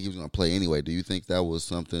 I don't think he was going to play anyway. Do you think that was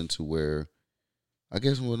something to where? I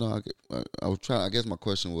guess I was trying. I guess my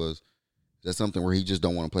question was, is that something where he just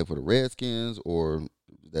don't want to play for the Redskins, or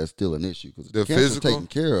that's still an issue because The the cancer's physical? taken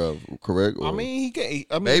care of, correct? Or, I mean, he can't.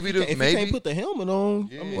 I mean, Maybe if he maybe- can't put the helmet on.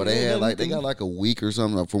 Yeah. I mean, well, they ain't had nothing they you got can- like a week or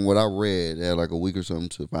something. From what I read, they had like a week or something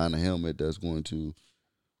to find a helmet that's going to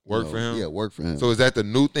Work for him. Yeah, work for him. So is that the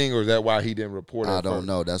new thing, or is that why he didn't report it? I at don't first?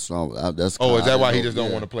 know. That's that's. Oh, is I that why didn't he know. just don't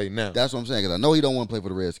Yeah. want to play now? That's what I'm saying because I know he don't want to play for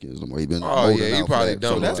the Redskins no more. He been Oh, holding yeah, he out probably for that. done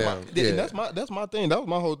So with That's that. my Yeah. that's my thing. That was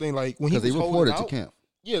my whole thing. Like when he because was he holding reported out. to camp.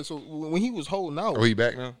 Yeah, so when he was holding out, Oh, he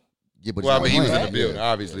back now? Yeah, but Well, I he's mean, he not was in the playing. building.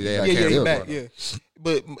 Obviously, they Yeah, had yeah, he cameras back. running. Yeah,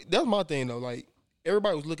 but that's my thing though. Like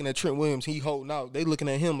everybody was looking at Trent Williams. He holding out. They looking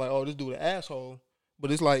at him like, oh, this dude an asshole.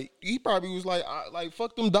 But it's like he probably was like,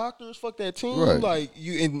 fuck them doctors, fuck that team. Right. Like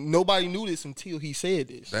and nobody knew this until he said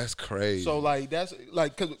this. That's crazy. So like that's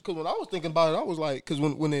like because when I was thinking about it, I was like, because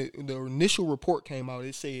when the initial report came out,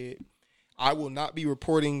 it said I will not be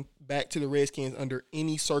reporting back to the Redskins under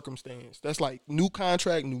any circumstance. That's like new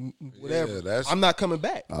contract, new whatever. Yeah, I'm not coming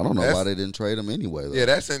back. I don't know why they didn't trade him anyway. Though. Yeah,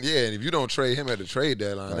 and if you don't trade him at the trade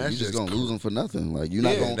deadline, Like, that's you're just gonna lose him for nothing. Like you're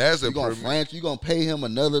not gonna. You're gonna pay him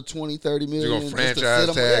another 20, 30 million. You're gonna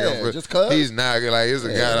franchise tag him. Just cause he's not like it's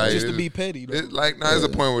a guy like just to be petty. Though. There's a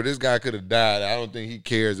point where this guy could have died. I don't think he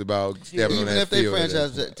cares about stepping on that field. Even if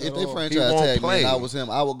they franchise tag me and I was him,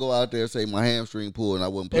 I would go out there and say my hamstring pulled and I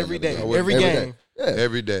wouldn't play every day, every game. Yeah.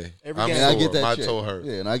 Every day. Every game. And I get that my check. toe hurt.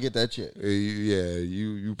 Yeah, and I get that check.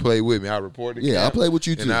 You play with me. I report the I play with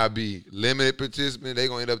you too. And I'll be limited participant. They're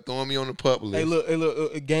going to end up throwing me on the pup list. Hey,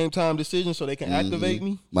 look, a game time decision so they can activate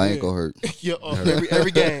me. My ankle hurt.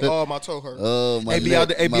 every game. Oh, my toe hurt. My be out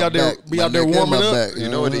there warming up. You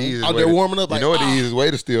know what the easiest out there warming up. You know what the easiest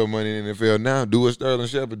way to steal money in the NFL now? Do what Sterling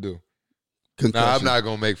Shepard do. Concussion. Now, I'm not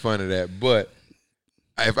going to make fun of that, but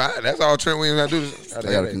that's all Trent Williams got to do.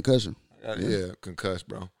 I got a concussion. Concussed,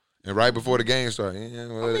 bro. And right before the game started,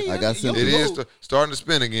 I got symptoms. It is starting to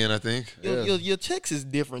spin again, I think. Your checks is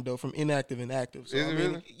different though from inactive and active. So, is it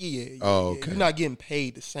really? Yeah. Oh, okay. You're not getting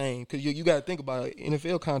paid the same because you got to think about it.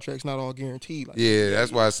 NFL contracts not all guaranteed. Like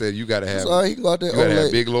that's why I said you got to have. So he can go out there. You got to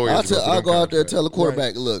have big lawyers. I'll go out there and tell the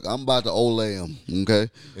quarterback, look, I'm about to Olay him.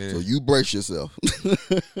 Okay, so you brace yourself.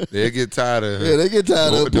 They get tired of. They get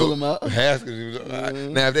tired of pulling him out. Haskins.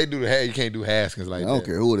 Now if they do you can't do Haskins like that. I don't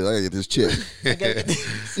care who it is. I get this check.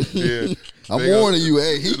 Yeah. I'm warning you,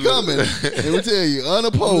 hey, he coming. Let me tell you,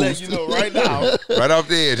 unopposed. Let you know right now. Right off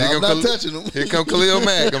the edge. I'm not touching him. Here come Khalil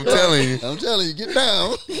Mack. I'm telling you. I'm telling you, get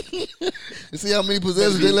down. You see how many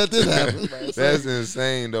possessions they let this happen. That's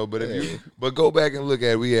insane though. But but go back and look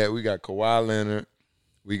at it. We got Kawhi Leonard.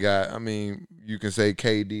 We got, you can say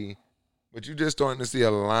KD. But you're just starting to see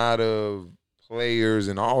a lot of players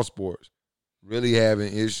in all sports really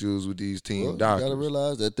having issues with these team doctors. You got to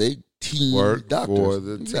realize that they team work doctors. For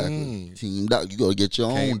the team. Team doctor. You got to get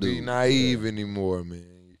your own dude. Can't be naive anymore,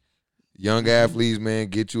 man. Young athletes, man,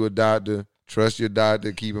 get you a doctor. Trust your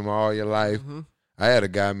doctor. Keep him all your life. Mm-hmm. I had a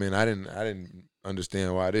guy, man, I didn't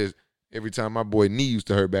understand why this. Every time my boy knee used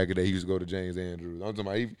to hurt back in the day, he used to go to James Andrews. I'm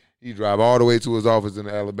talking about he drive all the way to his office in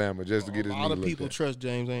Alabama just to get his knee looked at. A lot of people trust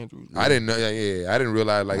James Andrews. I didn't know. I didn't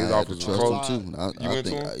realize like his office was closed. Too. I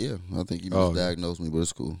think he misdiagnosed me, but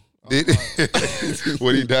it's cool.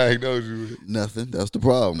 What he diagnosed you with? Nothing. That's the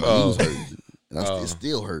problem. He was hurt. And it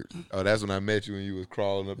still hurt. Oh, that's when I met you and you was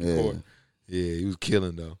crawling up the court. Yeah, he was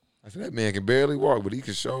killing though. I said that man can barely walk, but he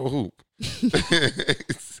can show hoop.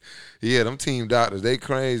 Yeah, them team doctors, they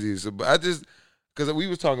crazy. So, but because we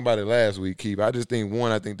was talking about it last week, Keith. I just think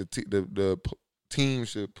the team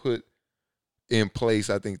should put in place.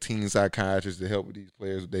 I think team psychiatrists to help with these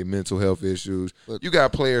players with their mental health issues. But you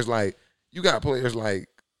got players like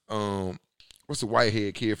what's the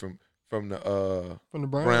whitehead kid from the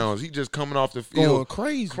Browns? He just coming off the field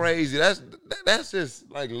going crazy. That's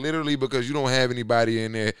just like literally because you don't have anybody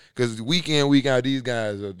in there. Because week in, week out, these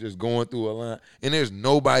guys are just going through a line, and there's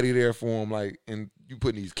nobody there for them. Like, and you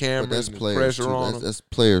putting these cameras and pressure on them. That's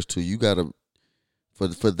players too. You gotta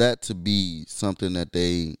for that to be something that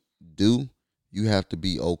they do. You have to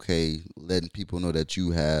be okay letting people know that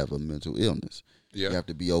you have a mental illness. Yeah. You have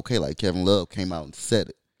to be okay. Like Kevin Love came out and said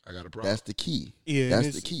it. I got a problem. That's the key. Yeah,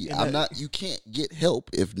 that's the key. You can't get help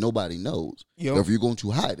if nobody knows. Or if you're going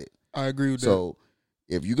to hide it. I agree with that. So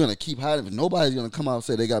if you're gonna keep hiding, if nobody's gonna come out and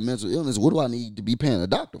say they got mental illness, what do I need to be paying a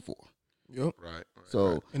doctor for? Yep. Right.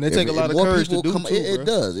 So and they take a lot of courage to do it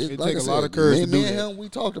does. It like takes a lot of courage to do me that. and him, we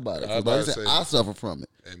talked about it. Like I said, I suffer from it.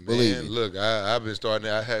 And believe me. Look, I started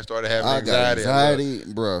having I got anxiety,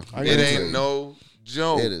 bro. It ain't no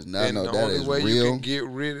joke. It is not. And no, the that only is way real. you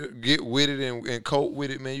can get with it and cope with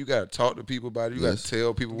it, man, you gotta talk to people about it. You gotta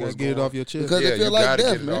tell people what's going on. Get it off your chest. Because it feels like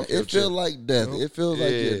death, man. It feels chest. like death. It feels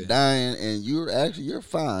like you're dying and you're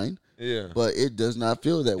fine. Yeah. But it does not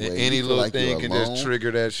feel that way. And any little thing can just trigger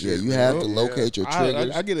that shit. Yeah, you have to locate your triggers.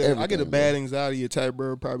 I get a bad anxiety attack,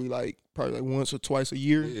 bro, probably like once or twice a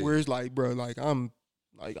year. Yeah. Where it's like, bro, I'm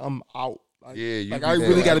out. Like, I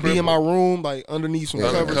really got to be in my room, like underneath some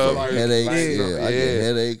covers. So like, headaches. I get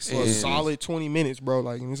headaches. For a solid 20 minutes, bro.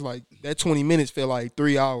 Like, and it's like that 20 minutes feel like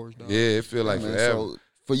 3 hours. Dog. Yeah, it feel like forever. So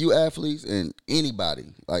for you athletes and anybody,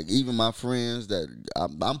 like even my friends, that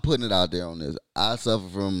I'm putting it out there on this. I suffer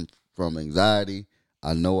from anxiety.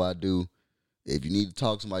 I know I do. If you need to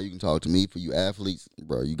talk to somebody, you can talk to me. For you athletes,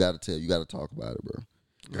 bro, you got to talk about it, bro.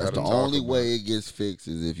 That's the only way it gets fixed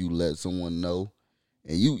is if you let someone know.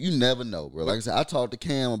 And you never know, bro. Like I said, I talked to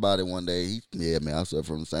Cam about it one day. I suffer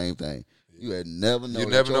from the same thing. You had never know. You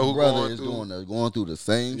never know who brother is going through the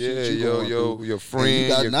same shit. Your friend,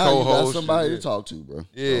 your co-host. You got somebody to talk to, bro.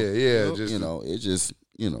 Yeah, so, it's just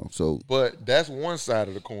So. But that's one side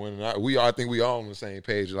of the coin, and I think we all on the same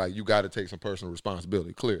page. Like, you got to take some personal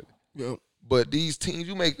responsibility, clearly. Yeah. But these teams,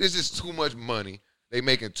 it's just too much money. They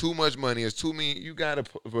making too much money. It's too many. You got to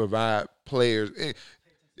provide players.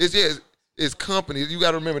 It's companies. You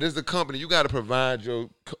got to remember, this is a company. You got to provide your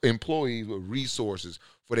employees with resources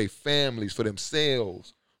for their families, for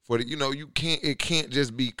themselves. It can't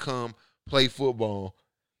just become play football,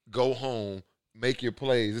 go home, make your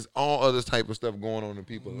plays. There's all other type of stuff going on in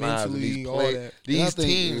people's lives. These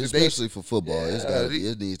teams, especially for football,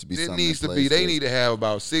 it needs to be something. It needs to be. They need to have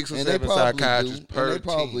about 6 or 7 psychiatrists per team. They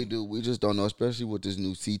probably do. We just don't know, especially with this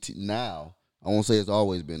new CT now. I won't say it's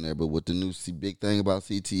always been there, but with the new big thing about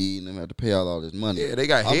CTE and them have to pay out all this money. Yeah, they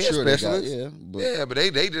got head specialists. But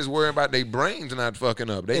they just worry about their brains not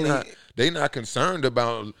fucking up. They not concerned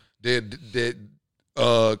about that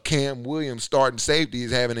Cam Williams starting safety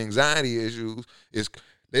is having anxiety issues.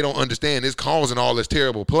 They don't understand it's causing all this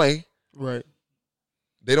terrible play. Right.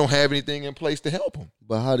 They don't have anything in place to help him.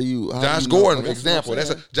 But how do you? Josh Gordon, example.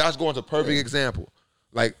 Josh Gordon's a perfect example.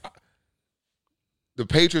 Like, the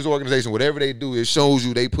Patriots organization, whatever they do, it shows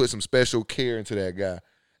you they put some special care into that guy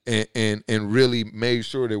and really made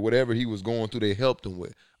sure that whatever he was going through, they helped him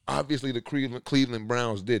with. Obviously, the Cleveland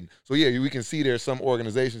Browns didn't. So, yeah, we can see there's some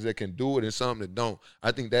organizations that can do it and some that don't.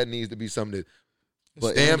 I think that needs to be something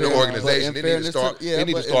that stamp the organization. They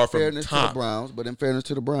need to start from top. But in fairness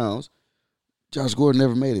to the Browns, Josh Gordon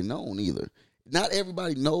never made it known either. Not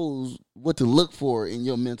everybody knows what to look for in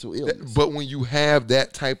your mental illness. But when you have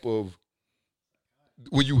that type of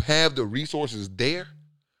when you have the resources there,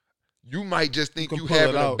 you might just think you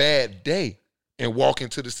having a bad day and walk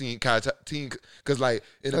into the scene. Because, like,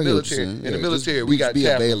 in the military, we got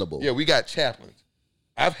chaplains. Available. Yeah, we got chaplains.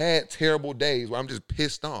 I've had terrible days where I'm just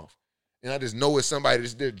pissed off, and I just know it's somebody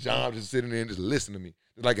that's their job just sitting there and just listen to me.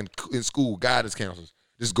 Like in school, guidance counselors,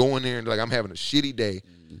 just go in there and like, I'm having a shitty day.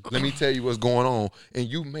 Let me tell you what's going on, and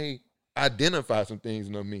you may identify some things,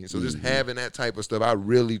 you know what I mean? So just having that type of stuff, I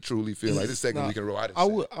really truly feel like this second week in a row.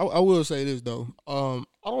 I will say this though. I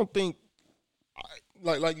don't think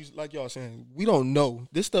like y'all saying, we don't know.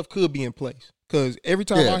 This stuff could be in place because every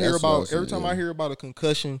time I hear about a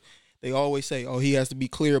concussion, they always say, "Oh, he has to be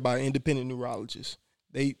cleared by an independent neurologist."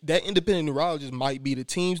 That independent neurologist might be the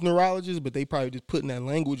team's neurologist, but they probably just putting that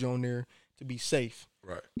language on there to be safe.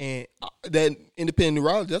 Right. And that independent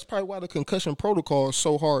neurologist, that's probably why the concussion protocol is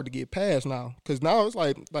so hard to get past now. Because now it's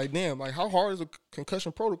like damn, like how hard is a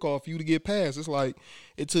concussion protocol for you to get past? It's like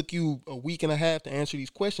it took you a week and a half to answer these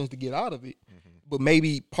questions to get out of it. Mm-hmm. But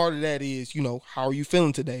maybe part of that is, how are you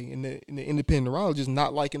feeling today? And the independent neurologist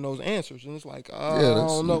not liking those answers. And it's like, I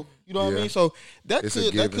don't know. You know what I mean? So that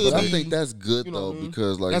could be. I think that's good though,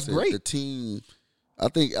 because like that's great. The team. I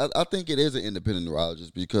think it is an independent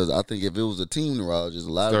neurologist because I think if it was a team neurologist,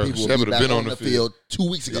 a lot of people would be back on the field 2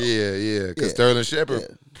 weeks ago. Yeah. Because Sterling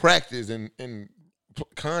Shepard practiced and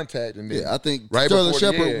contact, and then I think right Sterling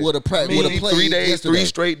Shepard would have played 3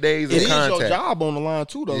 straight days of contact. It is your job on the line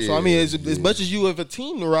too, though. So I mean, as much as you have a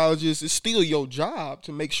team neurologist, it's still your job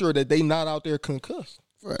to make sure that they not out there concussed.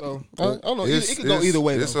 Right. So I don't know. It could go either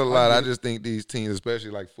way. It's a lot. I just think these teams, especially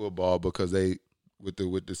like football, because they with the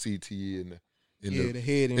CTE and the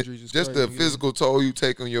head injuries. It's just crazy, the physical toll you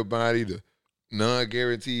take on your body, the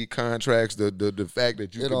non-guaranteed contracts, the fact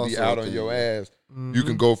that you can be out on your ass. Mm-hmm. You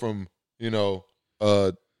can go from $1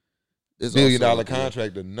 million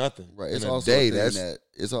contract to nothing. Right. It's in also a day.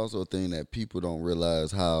 It's also a thing that people don't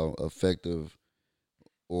realize how effective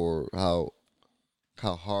or how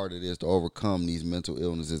hard it is to overcome these mental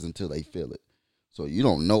illnesses until they feel it. So you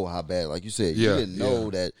don't know how bad, like you said, you didn't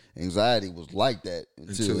know that anxiety was like that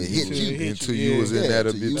until it hit you. Until you was in that,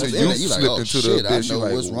 until you slipped into the abyss. I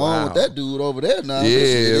know what's wrong with that dude over there now.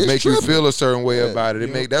 Yeah, it make you feel a certain way about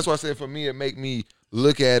it. That's why I said for me, it make me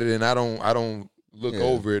look at it and I don't look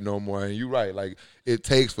over it no more. And you're right, like it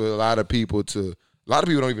takes for a lot of people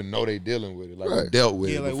don't even know they dealing with it. Like dealt with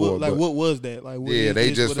it before. What was that? Like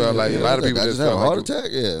they just felt like a lot of people just felt like a heart attack.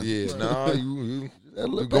 Yeah, nah,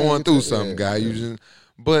 you're going through something, guy.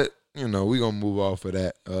 But we're gonna move off of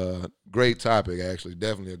that. Great topic, actually,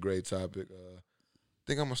 definitely a great topic. I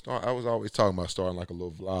think I'm gonna start. I was always talking about starting like a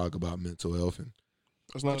little vlog about mental health, and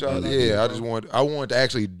that's not bad idea, I wanted to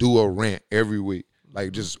actually do a rant every week.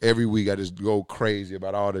 Like just every week, I just go crazy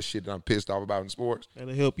about all the shit that I'm pissed off about in sports.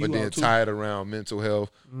 That'll help you. But then tie it around mental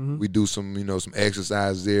health. Mm-hmm. We do some, some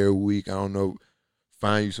exercises there a week. I don't know.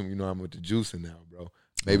 Find you some. I'm with the juicing now, bro.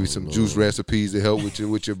 Maybe some juice recipes to help with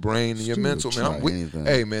your brain and your mental. Man,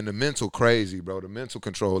 hey man, the mental crazy, bro. The mental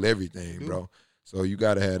control everything, bro. So you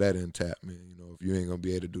gotta have that intact, man. If you ain't gonna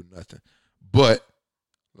be able to do nothing. But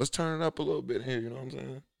let's turn it up a little bit here. You know what I'm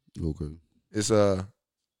saying? Okay. It's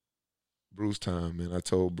Bruce time, man. I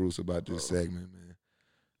told Bruce about this segment, man.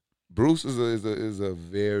 Bruce is a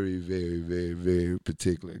very, very, very, very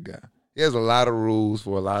particular guy. He has a lot of rules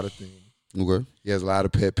for a lot of things. Okay. He has a lot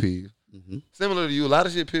of pet peeves. Mm-hmm. Similar to you, a lot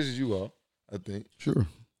of shit pisses you off, I think. Sure.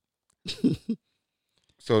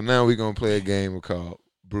 So now we're going to play a game called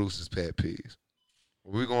Bruce's Pet Peeves.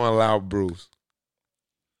 We're going to allow Bruce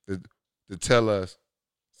to tell us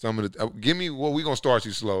some of the give me what we're going to start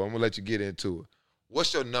you slow. I'm going to let you get into it.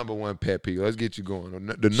 What's your number one pet peeve? Let's get you going.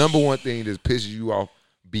 The number one thing that pisses you off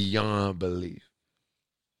beyond belief.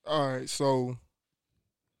 All right, so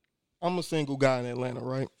I'm a single guy in Atlanta,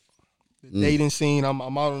 right? The dating scene, I'm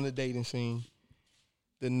out on the dating scene.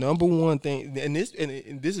 The number one thing, and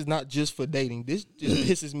this is not just for dating. This just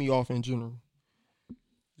pisses me off in general.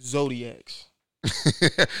 Zodiacs,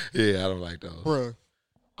 Yeah, I don't like those. bruh.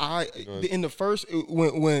 In the first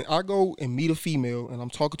when I go and meet a female and I'm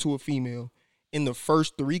talking to a female, in the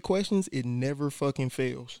first 3 questions, it never fucking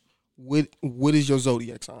fails. What is your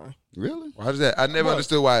zodiac sign? Really? Why does that? I never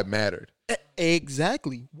understood why it mattered.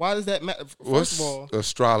 Exactly. Why does that matter? What's First of all,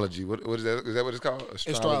 astrology? What is that? Is that what it's called?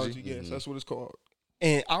 astrology. Yes, that's what it's called.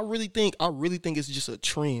 And I really think it's just a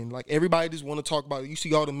trend. Like everybody just want to talk about it. You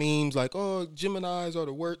see all the memes like, oh, Geminis are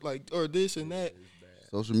the worst, like, or this and that.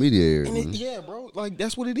 Social media area. And yeah, bro, like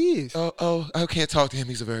that's what it is. Oh, I can't talk to him.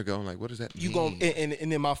 He's a Virgo. I'm like, what does that mean? You gon'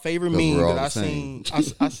 and then my favorite Because meme we're all that I the same.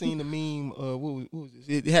 seen, I seen the meme. What was this?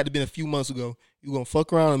 It had to been a few months ago. You gonna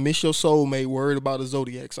fuck around and miss your soulmate worried about a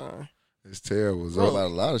zodiac sign. It's terrible. Bro, about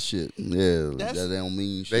a lot of shit. Yeah, that don't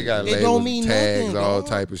mean shit. They got It labels, don't mean tags, nothing, all dog.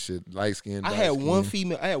 type of shit. Light skin. I had one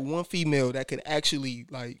female that could actually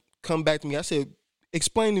like come back to me. I said,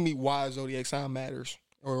 explain to me why a zodiac sign matters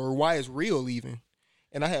or why it's real even.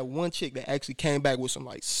 And I had one chick that actually came back with some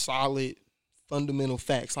like solid fundamental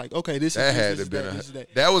facts. Like, okay, this That is had this, to been this is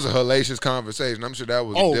that. that was a hellacious conversation. I'm sure that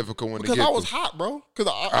was a difficult one to because get I was through. hot, bro.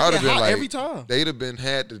 Because I I'd get have been hot like every time. They'd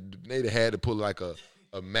have had to pull like a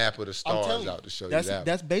map of the I'm telling stars you, out to show you that's that.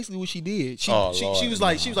 that's basically what she did. She Oh, she Lord, was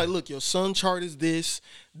like, look, your sun chart is this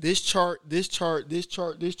chart, this chart,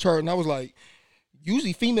 and I was like,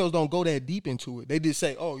 usually females don't go that deep into it. They just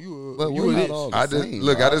say, oh, you But you we're a not this. all the I just same.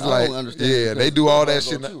 look. I just like don't understand yeah. because They do you're all a that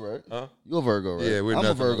Virgo shit. too, right? Huh? You're a Virgo, right? Yeah, we're I'm a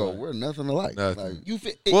nothing Virgo. alike. We're nothing alike. Nothing. Like, You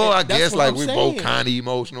fit, Well, I that's guess what like I'm we saying. both kind of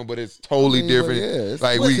emotional, but it's totally I mean, different. but yeah, it's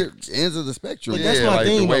like we, ends of the spectrum. But that's yeah, my like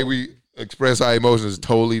thing, the way though. we express our emotions is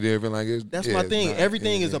totally different. Like it's, That's yeah, my it's thing. not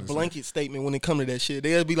Everything is a anything the same. blanket statement when it comes to that shit.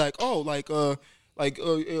 They'll be like, oh,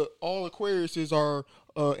 all Aquariuses are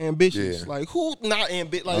ambitious. Yeah. Like who not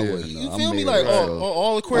ambitious? Like I wouldn't you know. feel I'm me? made Like up, oh, so.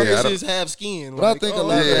 all Yeah, Aquariuses have skin. But I Like, think a oh,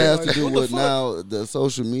 lot of it yeah, has like, to do what the with fuck? now the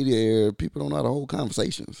social media era. People don't know how to hold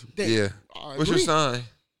conversations. Yeah. I What's your agree. sign?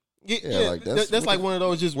 Yeah, like, that's that's what like one of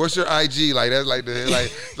those just. What's your IG? Like that's like the like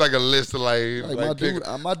it's like a list of Like my dude,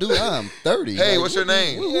 I'm 30. Hey, Like, what's your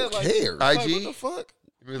name? Who Yeah, like- cares? I- like, IG? what the fuck?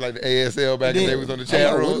 It was like the ASL back Then- then. They was on the I'm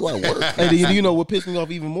chat like, room. where do I work? Hey, do you know what pissed me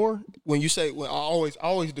off even more? When you say, when I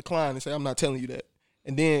always decline and say, I'm not telling you that.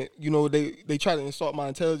 And then, they try to insult my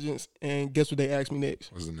intelligence, and guess what they ask me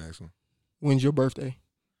next? What's the next one? When's your birthday?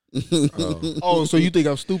 Oh. Oh, so you think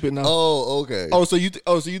I'm stupid now? Oh, okay. So you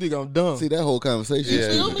think I'm dumb? See that whole conversation. Yeah,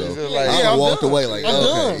 is you stupid, feel though. me? Like- I Yeah, I'm walked done. away like, I'm okay,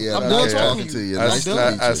 done. yeah, I'm I'm done not talking talking to to you. you. I, Nice to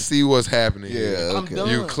I, meet I you. see what's happening. Yeah, here. I'm okay. done.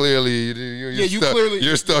 You clearly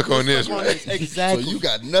you're stuck on this, stuck on right? this. So Exactly. you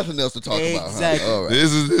got nothing else to talk about, Exactly. huh? All right.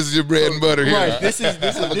 This is your bread and butter here. Right. This is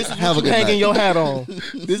Have a what you good hanging night. your hat on.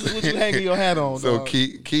 This is what you hanging your hat on. So dog.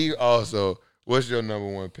 Key also, what's your number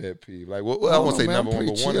one pet peeve? Like what I don't won't know, say man, number I'm one,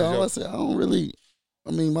 but pretty one chill. is All I your, say, I don't really. I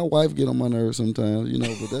mean, my wife get on my nerves sometimes,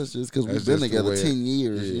 but that's just because we've That's been just the together way 10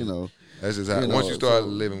 years, yeah. That's just how You once know, you start so-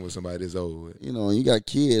 living with somebody, it's over with. and you got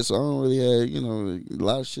kids, so I don't really have, a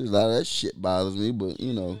lot of that shit bothers me, but,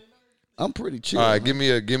 I'm pretty chill. All right, give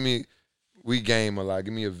me we game a lot.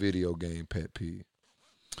 Give me a video game pet peeve.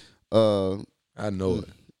 I know it.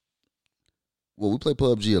 Well, we play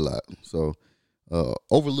PUBG a lot, so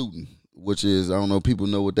overlooting, which is, I don't know if people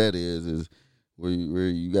know what that is where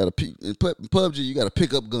you got to in PUBG, you got to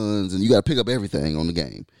pick up guns and you got to pick up everything on the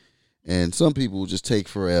game, and some people just take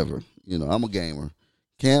forever. I'm a gamer.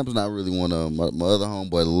 Cam's not really one of them. My other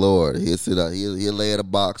homeboy, Lord, he'll sit out, he'll lay at a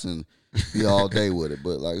box and be all day with it.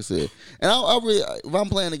 But like I said, and I really, if I'm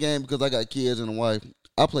playing the game because I got kids and a wife,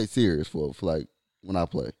 I play serious for like when I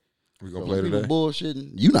play. We gonna So play when today? people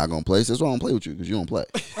bullshitting, you not gonna play. So that's why I don't play with you because you don't play.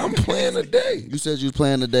 I'm playing today. You said you was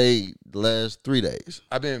playing today the last 3 days.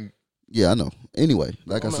 I've been Yeah, I know. Anyway,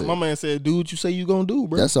 like I said, my man said, "Do what you say you gonna do,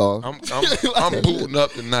 bro." that's all. I'm booting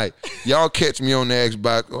up tonight. Y'all catch me on the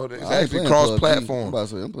Xbox or it's I ain't actually playing cross PUBG. platform. I'm about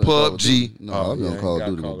to say, I'm playing Call of Duty. PUBG. No, I'll be on Call of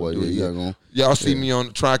Duty, my boy. Yeah, you gotta go. Y'all see me on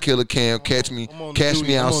the Try Killer Cam. Catch me. I'm on Catch duty.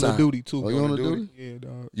 me I'm outside. on the duty too. Oh, you on the duty? Yeah,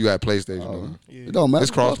 dog. You got PlayStation. Oh, on. Yeah. it don't matter.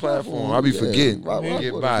 It's cross platform. I be forgetting. Right,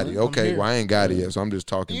 Get what body. is it, man? Okay, here. well I ain't got it yet, so I'm just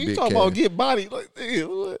talking You big talking cash. about get body like damn,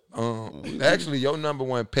 what? Actually, your number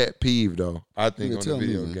one pet peeve though, I think Yeah, on tell the me,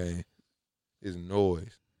 video man. game is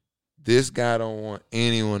noise. This guy don't want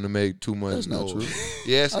anyone to make too much That's not noise. true.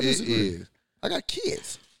 Yes, I it disagree. is. I got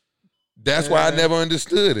kids. That's why I never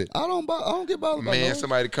understood it. I don't get bothered by Man, noise.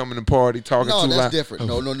 somebody coming to party talking No, too that's loud. different.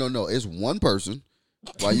 No. It's one person.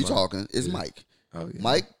 While you talking, it's Mike. Oh,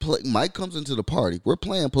 yeah. Mike comes into the party. We're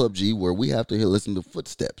playing PUBG where we have to listen to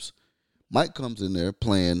footsteps. Mike comes in there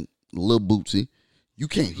playing Lil Bootsy. You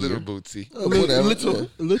can't hear. Little Bootsy. Whatever. Little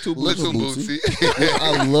Little Bootsy.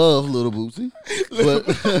 I love Little Bootsy, but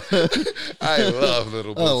I love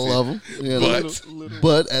Little Bootsy. I love him. You know?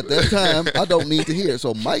 But at that time, I don't need to hear it.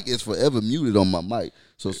 So Mike is forever muted on my mic.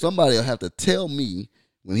 So somebody will have to tell me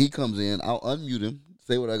when he comes in. I'll unmute him,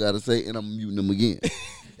 say what I got to say, and I'm muting him again.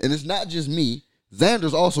 And it's not just me.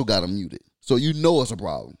 Xander's also got him muted. So you know it's a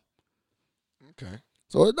problem. Okay.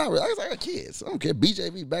 So it's not really. I got kids. I don't care.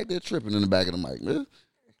 BJV back there tripping in the back of the mic, man.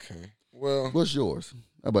 Okay. Well, What's yours?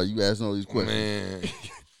 How about you asking all these questions? man.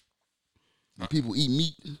 Do people eat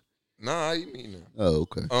meat? Nah, I eat meat now. Oh,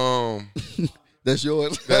 okay. That's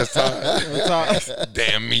yours? That's time.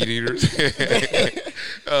 Damn meat eaters.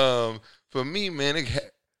 For me, man,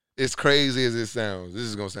 it's crazy as it sounds. This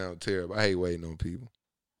is gonna sound terrible. I hate waiting on people.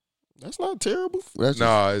 That's not terrible. That's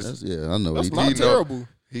No, yeah, I know. That's He- not know- terrible.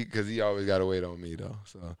 Because he always got to wait on me though.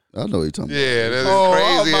 So I know what you're talking yeah, that's Oh,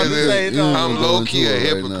 I was crazy about as to it say, is. no. I'm You're low going key into a it right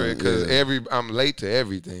hypocrite now, because yeah. I'm late to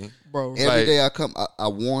everything. Bro. Every Like- day I come, I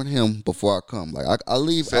warn him before I come. Like I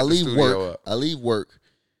leave Set the studio work. up. I leave work.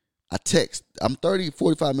 I text. I'm 30,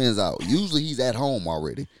 45 minutes out. Usually he's at home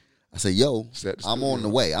already. I say, yo, Set the I'm studio on the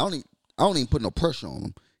up. way. I don't even put no pressure on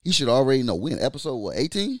him. He should already know. We in episode what,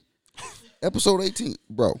 18? Episode 18,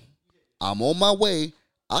 bro. I'm on my way.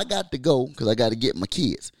 I got to go because I got to get my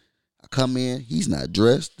kids. I come in. He's not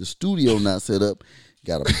dressed. The studio not set up.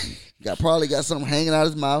 Probably got something hanging out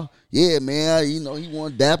his mouth. Yeah, man. He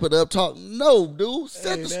want to dap it up. Talk. No, dude.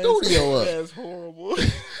 Set the studio up. That's horrible.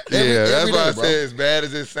 Yeah, that's every why I day, bro. say as bad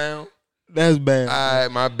as it sounds. That's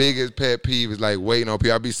bad. My biggest pet peeve is like waiting on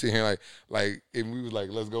people. I be sitting here like if we was like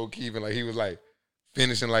let's go Keith, like he was like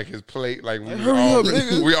finishing like his plate like we Hurry up,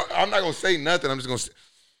 nigga. I'm not gonna say nothing. I'm just gonna.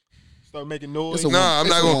 Start making noise. It's a Nah, I'm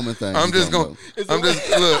it's not a gonna. woman thing I'm you just talking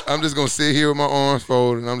gonna. I'm just gonna sit here with my arms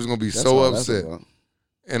folded, and I'm just gonna be That's so all, that's upset. all.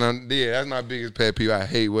 And that's my biggest pet peeve. I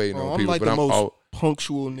hate waiting Bro, on I'm people, like but the I'm most all.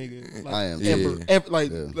 punctual nigga. Like, I am, ever. yeah. Ever,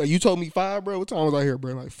 like, Yeah. like you told me 5, bro. What time was I here,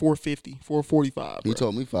 bro? Like 4:50, 4:45. He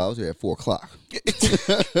told me 5. I was here at 4 o'clock.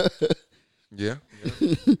 Yeah,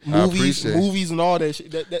 I appreciate it. movies, and all that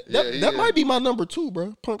shit. That Yeah. might be my number 2,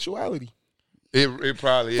 bro. Punctuality, It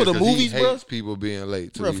probably is For the 'cause movies, he bruh? hates people being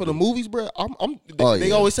late. Too. bro. For the movies, bro. They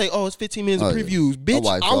yeah. always say, "Oh, it's 15 minutes of Oh, yeah. previews." My Bitch,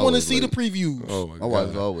 wife's I want to always see the late. previews. Oh my My wife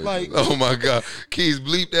is god. always Like- Oh my god. Keys,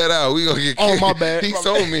 bleep that out. We gonna get. Oh, my bad. He My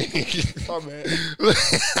told bad. me. My bad.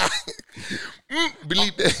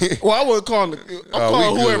 Bleep that. Well, I wasn't calling. I'm Oh,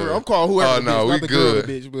 calling we whoever. good. I'm calling whoever. Oh, the no, bitch, we not the girl, good.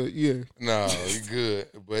 the bitch, but yeah. No, we good.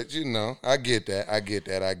 But I get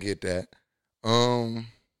that.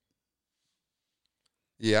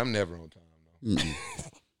 Yeah, I'm never on time though. Mm-mm.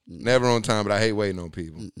 Never on time, but I hate waiting on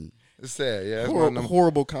people. It's sad. Yeah, that's one of them.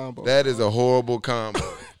 Horrible combo. That is a horrible combo.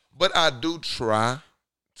 But I do try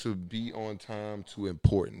to be on time to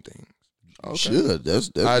important things. You should. That's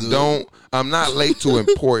I good. don't. I'm not late to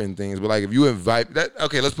important things, but like if you invite that,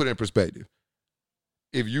 okay, let's put it in perspective.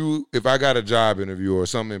 If I got a job interview or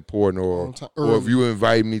something important, or On time, or if early. you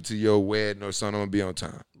invite me to your wedding or something, I'm gonna be on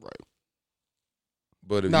time. Right.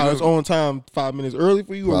 But if No, you, it's on time 5 minutes early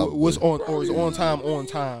for you, Probably. or what's on, or is on time on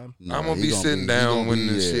time? Nah, I'm gonna he be sitting he down gonna when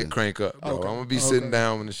be- the yeah. shit crank up, bro. Okay. I'm gonna be Okay. sitting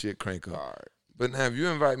down when the shit crank up. All right. But now, if you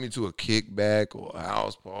invite me to a kickback or a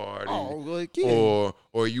house party, Oh, like yeah.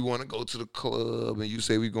 or you want to go to the club and you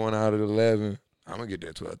say we going out at 11, I'm gonna get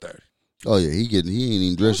there 12:30. Oh yeah, he ain't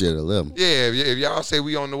even dressed yet at 11. Yeah, if y'all say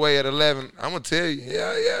we on the way at 11, I'm gonna tell you.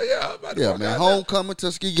 Yeah. I'm about to Yeah, walk man. out Homecoming,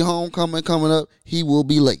 Tuskegee homecoming coming up. He will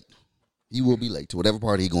be late. He will be late to whatever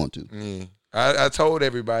party he going to. there. Yeah. I told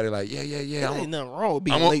everybody like, yeah. There ain't nothing wrong with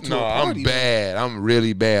being I'm late to a party. I'm bad. I'm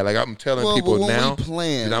really bad. Like I'm telling people when now we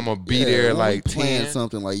plan, that I'm gonna be yeah, there when like we plan 10.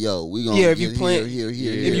 something like, yo, we gonna Yeah, if get you plan- here. If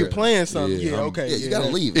Yeah. you're playing something, Yeah, okay. Yeah, you gotta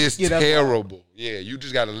that- leave. It's Yeah, that's terrible. Yeah, you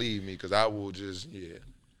just gotta leave me because I will just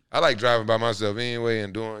I like driving by myself anyway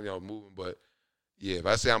and doing, moving. But yeah, if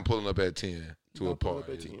I say I'm pulling up at 10 to a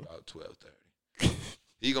party, it's about 12:30.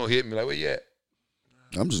 He gonna hit me like, where you at?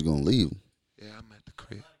 I'm just gonna leave. Yeah, I'm at the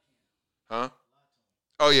crib. Huh?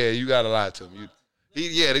 Oh yeah, you gotta lie to him.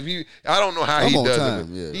 I don't know how I'm he on does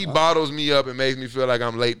time, it. yeah. He bottles me up and makes me feel like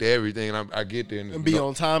I'm late to everything, and I get there And be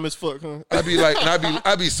on time as fuck, huh? I be like,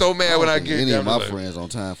 I be so mad when I get any there. of my like, friends on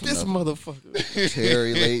time for This nothing. motherfucker.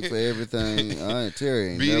 Terry late for everything.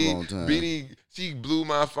 Terry ain't never on time. BD, she blew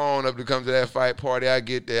my phone up to come to that fight party. I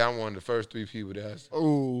get there, I'm one of the first 3 people there.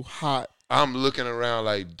 Oh, hot. I'm looking around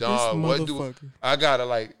like, dog, what do motherfucker. I gotta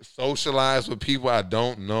like socialize with people I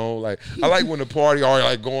don't know? Like, I like when the party are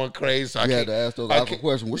like going crazy. So You had to ask those awkward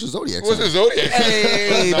questions. What's your zodiac What's sign? the zodiac?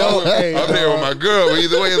 Hey, No, don't- hey, I'm there with dog. my girl. But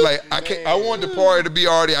either way, it's like I want the party to be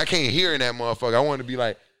already. I can't hear in that motherfucker. I want to be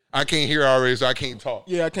like I can't hear already, so I can't talk.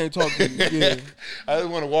 Yeah, I can't talk to you. Yeah. I just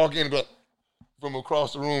want to walk in and be like, from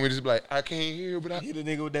across the room and just be like, I can't hear, but Hit a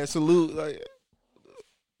nigga with that salute. Like,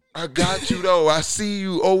 I got you though. I see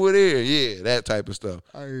you over there. Yeah, that type of stuff.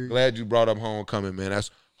 I heard. Glad you brought up homecoming, man.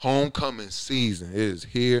 That's homecoming season. It is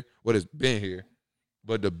here. Well, it's been here.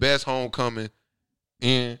 But the best homecoming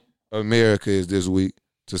in America is this week,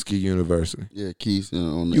 Tuskegee University. Yeah, Keith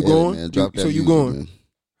on the You edit, going? man. Drop that So you music, going? man.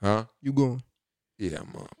 Huh? You going? Yeah,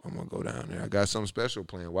 I'm gonna go down there. I got something special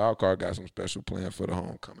planned. Wild Card got some special planned for the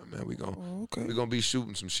homecoming, man. We Okay. gonna be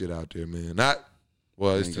shooting some shit out there, man.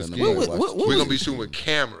 It's Ain't got Tuskegee. nobody What- watching. what- We're gonna be shooting with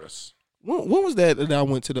cameras. When was that I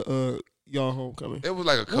went to the y'all homecoming? It was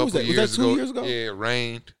like a What couple was that? Was years that 2 ago. years ago? Yeah, it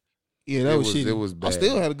rained. Yeah, that It was was- shitty. it was I bad.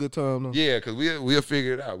 still had a good time though. Yeah, because we'll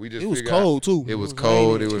figure it out. We just It was figured out- cold too. It was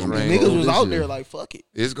cold. It was And raining. Niggas was this out year. there like fuck it.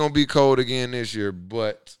 It's gonna be cold again this year,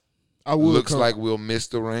 but I would looks come. like we'll miss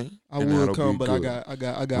the rain. I and would that'll come, be but good. I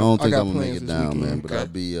got I don't think I'm gonna make plans it this down, weekend. man. But Okay. I'll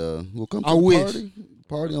be. We'll come to I the wish.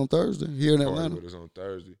 party on Thursday here in Party Atlanta. with us on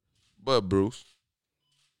Thursday. But Bruce,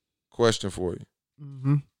 question for you: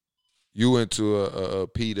 Mm-hmm. You went to a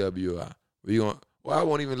PWI. I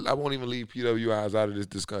won't even leave PWIs out of this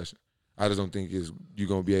discussion. I just don't think you're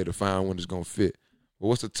gonna be able to find one that's gonna fit. But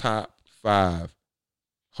what's the top 5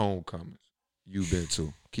 homecomings you've been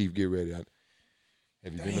to? Keith, get ready. Have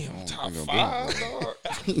you been to Damn, top I'm 5,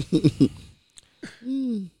 dog.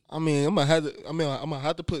 I mean, I'm gonna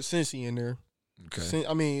have to put Cincy in there. Okay.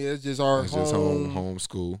 I mean, it's just our It's home. just home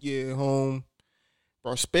school. Yeah, home.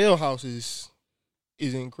 Bro, Spell House is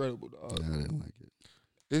incredible, dog. I didn't like it.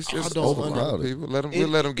 It's I just don't overcrowded. understand. People we'll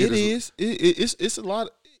let them get It this. is. It's a lot.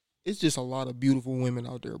 It's just a lot of beautiful women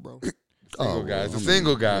out there, bro. Single Oh, guy. It's a well, I mean,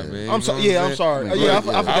 single guy, yeah. man. I'm sorry. Yeah, I'm sorry. I mean, Yeah, I yeah.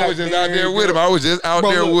 forgot. I was just out there man, with him. I was just out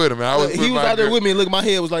Bro, there look, with him. And I was Look, with he was my out there girl- with me. And look, my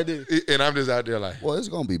head was like this. And I'm just out there like, Well, it's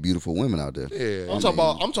gonna be beautiful women out there. yeah. I'm talking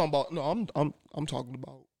about. No, I'm talking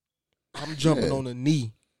about. I'm jumping Yeah. on the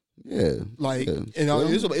knee. Yeah, Like, yeah. and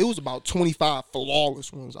it was about 25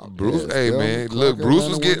 flawless ones out there. Bruce, Yeah, hey Spell, man, Clark, look, Bruce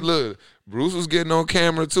was Atlanta Bruce was getting on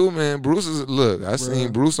camera too, man. I seen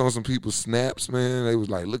Bruh. Bruce on some people's snaps, man. They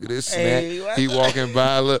was like, look at this snap. Hey, what He the- walking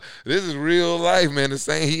by, look, this is real life, man. The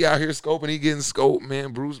same, he out here scoping, he getting scoped,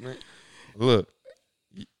 man. Bruce, man, look,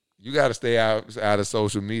 you got to stay out of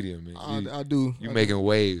social media, man. I do. You I making do.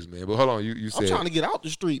 waves, man. But hold on, you I'm said trying to get out the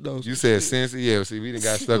street though. you said Cincy, yeah. See, we done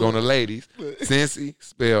got stuck on the ladies. Cincy,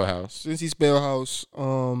 Spell House, Cincy Spell House.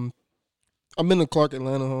 I've been to Clark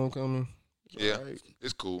Atlanta homecoming. It's Yeah. alright.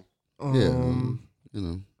 it's cool. Yeah, Um, you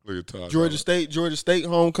know. Look at Todd. Georgia State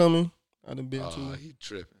homecoming. I done been Oh, to. he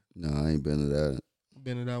tripping. No, I ain't been to that.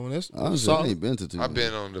 Been to that one. That's Honestly, I solid. ain't been to too. I've many.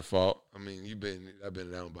 been on default. I mean, I've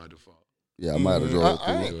been down by default. Yeah, I might have drove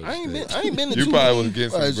I through. ain't- I ain't been to You too probably many. was getting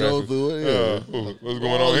some I drove breakfast. through it. Yeah. What's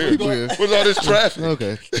going on people here? here. What's all this traffic?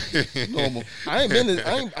 Okay, normal. I ain't been to.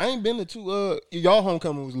 I ain't been to two. Y'all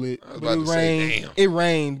homecoming was lit. I was But about it to say, rained. damn. It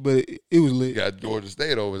rained, but it was You lit. got Georgia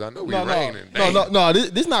State over. I know we No, raining. no.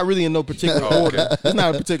 This not really in no particular Oh, order. okay. It's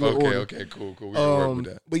not a particular Okay, order. okay, cool. We can work with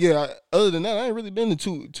that. But yeah, other than that, I ain't really been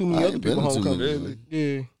to too many I other ain't people been to too homecoming. many.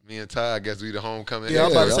 Yeah, Me and Ty, I guess we the homecoming. Yeah,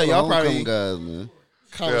 I'm about to say, y'all homecoming probably- guys, man.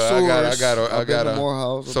 connoisseurs. I got to a.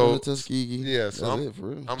 Morehouse. I've so- been to Tuskegee. Yeah, That's so it for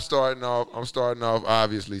real. I'm starting off.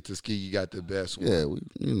 Obviously, Tuskegee got the best one. Yeah,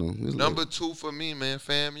 it's Number lit. 2 for me, man,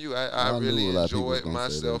 FAMU. I I knew really a lot of people was enjoyed gonna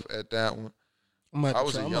say myself at that one. I'm gonna have I to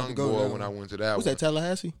was try- a I'm gonna have young to go to boy that when I one. went to that Was one. that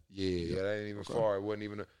Tallahassee? Yeah, that ain't even far. It wasn't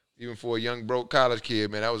even for a young broke college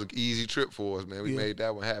kid, man. That was an easy trip for us, man. We Yeah. made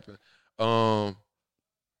that one happen.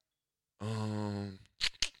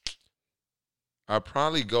 I'd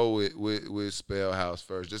probably go with Spell House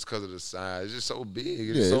first, just because of the size. It's just so big.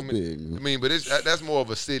 It's Yeah, so it's many. big, I man. mean, but that's more of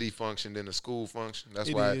a city function than a school function. That's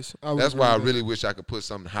It why. is. I would That's agree why I with that. really wish I could put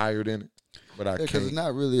something higher than it, but I Because can't. it's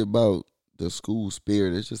not really about the school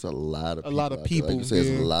spirit. It's just a lot of people. Like you said,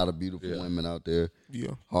 there's a lot of beautiful women out there.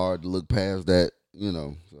 Yeah. Hard to look past that,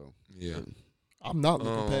 So Yeah. I'm not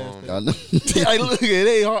looking past that. I know. I look at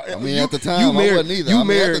it. Hard. I mean, at the time, I wasn't either. You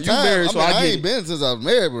married, so I ain't been since I was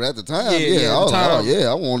married, but at the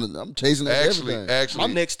time, I'm chasing everything. Actually,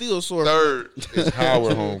 my neck's still sore. Third is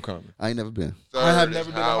Howard homecoming. I ain't never been. I have never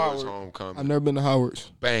been to Howard's Howard. homecoming. I've never been to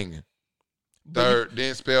Howard's. Banging. Third,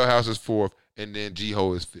 then Spellhouse is fourth, and then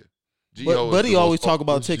G-Ho is fifth. But he always talk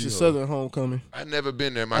about Texas Southern homecoming. I never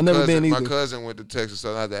been there. I never been either. My cousin went to Texas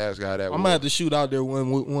Southern. I had to ask how that was. I'm gonna have to shoot out there one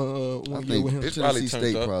year with him. It's Tennessee probably State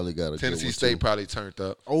turned up. probably got a Tennessee good State one too. probably turned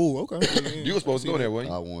up. Oh, okay. You were supposed to go there,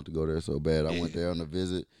 weren't I you? wanted to go there so bad. I went there on a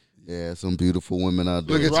visit. Yeah, some beautiful women out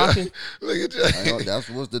there. Look at Rocking? you. Look at you. That's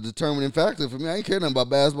what's the determining factor for me. I ain't care nothing about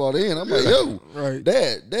basketball then. I'm like, yo, Right.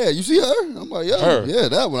 Dad, you see her? I'm like, yo, Her. yeah,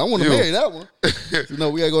 that one. I want to You. marry that one. So,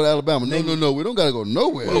 no, we gotta go to Alabama. No, we don't gotta go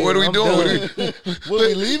nowhere. Well, what are we I'm doing? done. What,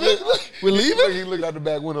 we leaving? We leaving? He looked out the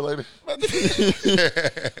back window later.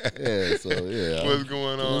 Yeah, so yeah. What's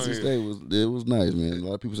going on Tennessee here? State was nice, man. A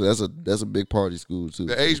lot of people say that's a big party school too.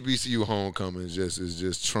 The HBCU homecoming is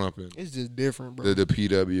just trumping It's just different, bro. the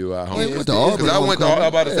PWI went homecoming. to Auburn Because I went to homecoming. I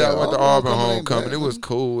about to say I went to Yeah, Auburn homecoming ain't homecoming. bad, It was man.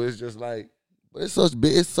 cool. It's just like But it's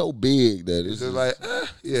so big that it's it's just like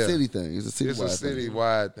yeah. city thing. It's a citywide It's a thing.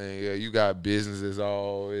 citywide thing. Yeah, you got businesses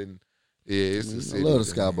all and it's a I city. love the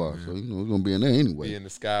thing, Sky Bar, man. so we're gonna be in there anyway. Be in the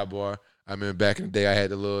Sky Bar. I remember back in the day I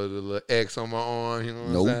had the little X on my arm, you know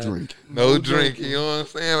what No I'm saying? drink. No drink, you know what I'm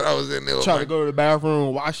saying? But I was in there with Trying my- to go to the bathroom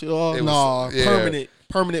and wash it off. It was- yeah.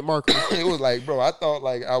 Permanent marker. it was like, bro, I thought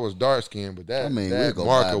like I was dark skinned, but that, I mean, that we'll go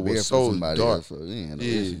buy marker a beer was for so somebody dark. else, so you ain't no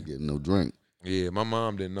Yeah. issue getting no drink. Yeah, my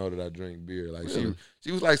mom didn't know that I drink beer. Like Really?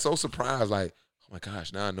 she was like so surprised, like, oh my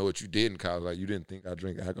gosh, now I know what you did in college. Like you didn't think I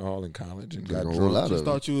drink alcohol in college and got Drink a whole drunk. lot Just of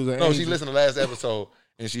thought you was an No, she angel. listened to last episode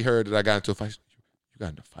and she heard that I got into a fight. You got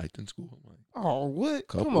into a fight in school? I'm like, Oh, what?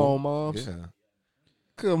 Come Couple. on, mom. yeah.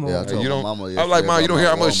 Come on. Yeah, I Like, told you my don't. mama I was yesterday like, Mom, you don't hear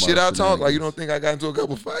how about much shit I Walmart talk. Like you don't shenanigans. think I got into a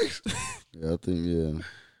couple fights? Yeah, I think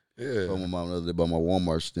Yeah. told my mom the other day about my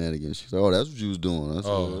Walmart shenanigans. She said, "Oh, that's what you was doing." I said,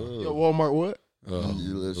 Yo, Walmart, what? You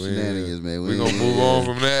little shenanigans, man. We gonna move on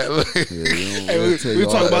from that. We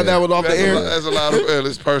talk about that one off the That's air. that's a lot of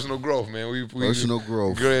it's personal growth, man. We Personal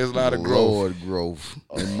growth. There's a lot of growth. Lord growth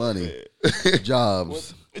and money,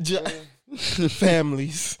 jobs.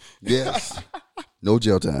 Families. Yes, no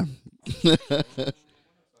jail time.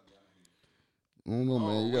 I don't know,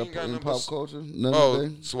 man. You we got, ain't got in nothing pop but- culture? None Oh,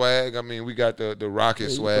 today? swag. I mean, we got the Rocket Yeah,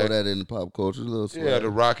 you swag. throw that in the pop culture, a little swag. Yeah, the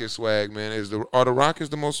Rocket swag, man. Are the Rockets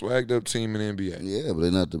the most swagged up team in the NBA? Yeah, but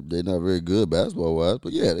they're not very good basketball wise.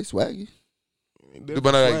 But yeah, they swaggy. But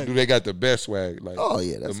like, do they got the best swag? Like, Oh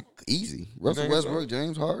yeah, that's easy. Russell think so? Westbrook,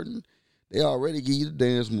 James Harden, they already give you the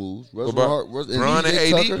dance moves. Russell but Russell, Bron and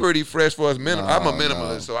PJ AD Tucker, pretty fresh for us. I'm a Nah,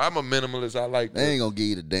 minimalist, so I'm a minimalist. I like they that. ain't gonna give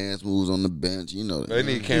you the dance moves on the bench. You know They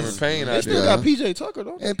need Cameron Payne They out still there. got PJ Tucker,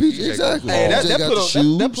 though. And PJ PJ exactly. Hey, PJ got the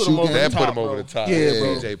shoe. that put shoe him over game. That the put top, him over bro. the top. Yeah,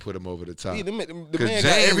 bro. PJ put him over the top. Yeah, the man Because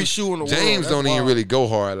got every shoe in the world. James That's don't even wild. really go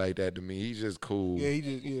hard like that to me. He's just cool. Yeah, he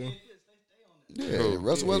just Yeah, Cool.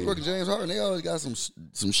 Russell Westbrook and James Harden, they always got some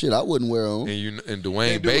shit I wouldn't wear on. And They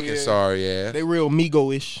Dwayne do, Bacon, yeah. sorry ass. They real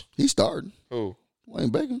Migo-ish. He's starting. Who? Wayne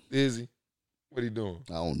Bacon. Is he? What he doing?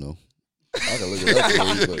 I don't know. I can look it up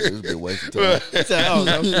for you, but it's been wasting time.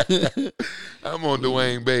 I'm on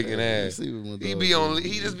Dwayne Bacon ass. See what my He dog be do. on.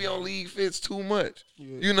 He just be on league fits too much.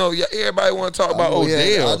 You know, everybody want to talk about I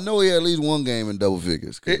Odell. know he had at least one game in double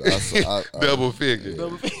figures. 'Cause I Double figure.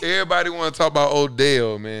 Everybody want to talk about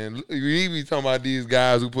Odell, man. We be talking about these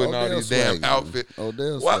guys who putting all Odell these damn swaggy, outfits.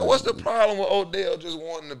 Odell What's the swaggy. problem with Odell just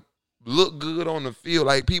wanting to look good on the field?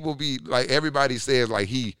 Like people be like, everybody says like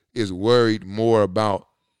he is worried more about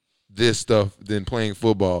this stuff than playing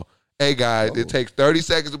football. Hey guys, it takes 30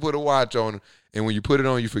 seconds to put a watch on, and when you put it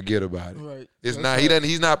on, you forget about it. Right. It's That's not. right.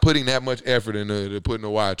 He's not putting that much effort into putting a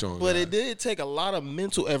watch on. But guys. it did take a lot of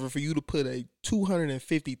mental effort for you to put a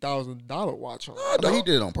 $250,000 watch on. I mean, he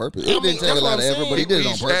did it on purpose. I It mean, didn't take that's a what lot of I'm effort, but he did it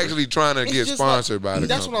on He's purpose. actually trying to It's get just sponsored by the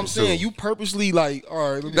That's what I'm company, saying. too. You purposely like,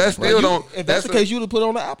 all right. That still don't- If that's that's the a- case, you'd have put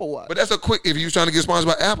on the Apple Watch. But that's a quick. If you're trying to get sponsored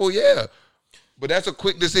by Apple, yeah. But that's a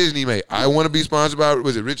quick decision he made. I want to be sponsored by,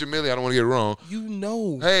 was it Richard Mille? I don't want to get it wrong. You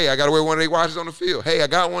know. Hey, I got to wear one of their watches on the field. Hey, I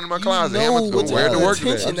got one in my closet. You Hey, know I'm what gonna wear it type to of work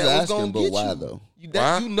attention today. I'm that was just gonna asking, but get why, you. though?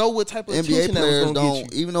 Why? You know what type of NBA attention that was players gonna get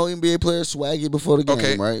don't, you. even though NBA players swaggy before the game,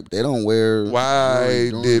 Okay. right? They don't wear Why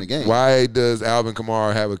during the game. why does Alvin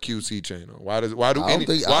Kamara have a QC chain on? Why do I don't any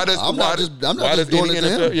think- why does I'm why not does just- I'm not why just does any doing it to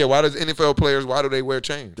NFL him. yeah why does NFL players why do they wear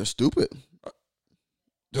chains? They're stupid.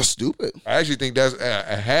 Just stupid. I actually think that's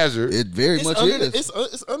a hazard. It very much is.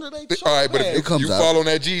 It's under their shoulder All right, but It if comes you out. fall on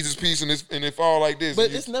that Jesus piece and it fall like this,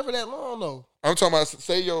 But it's never that long though. I'm talking about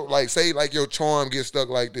say your charm gets stuck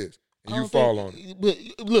like this and you fall on it. But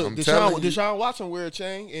look, I'm telling you. Deshaun Watson wear a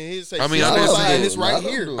chain and his say, I mean, I'm just saying, and it's right I don't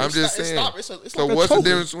here. do it. I'm just It's saying. stop. It's So like a what's the choker.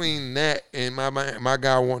 difference between that and my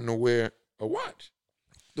guy wanting to wear a watch?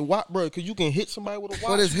 The watch, bro, because you can hit somebody with a watch.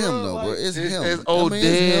 But it's him, bro, though, like, bro. It's him. it's I mean, it's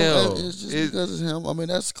him. Odell. It's just It's- because it's him. I mean,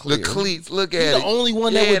 that's clear. The cleats, look He's at the it. only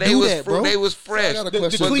one that would they do was that, bro. They was fresh. I got a The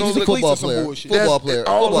question. cleats- He's the a cleats football are some player. bullshit. Football That's- player.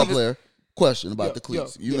 all Football niggas- player. Question about Yeah, the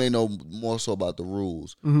cleats. yeah, You yeah. may know more so about the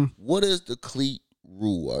rules. Mm-hmm. What is the cleat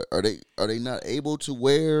rule? Are they not able to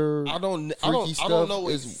wear? I don't freaky know stuff?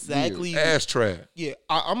 It's exactly. Ass trap. Yeah,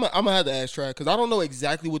 I'm gonna have to ask Trav because I don't know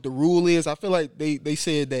exactly what the rule is. I feel like they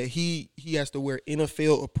said that he has to wear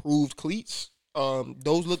NFL approved cleats.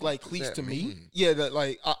 Those look like cleats that to me. mean? Yeah, that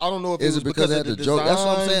like I don't know if Is it it was because they of had the to joke? That's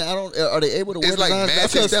what I'm design. saying. I don't. Are they able to wear It's like designs?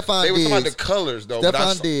 That's magic. what Stephon They were talking about the Diggs. colors though. but I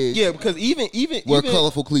Stephon saw- Diggs Yeah, because even wear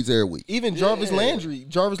colorful cleats every week. even Jarvis Yeah.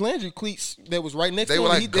 Landry cleats that was right next They to were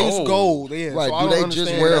him. like They was gold. gold. Yeah, Right, So I do don't they understand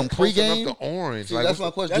just wear that. them Close enough pregame? to orange. See, Like, that's what's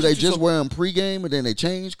my question. that's Do they what you just sup- wear them pregame and then they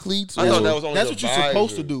change cleats? I thought or- that was on That's the what you're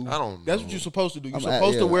supposed to visor. do. I don't That's know. what you're supposed to do. You're I'm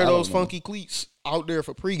supposed to yeah, wear I don't those know. funky cleats out there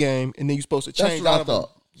for pregame, and then you're supposed to That's change what I out of them.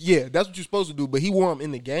 thought. Yeah, that's what you're supposed to do. But he wore them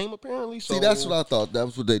in the game apparently. So See, that's what I thought.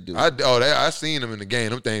 That's what they do. I seen them in the game.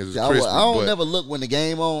 Them things was I crispy. don't but- never look when the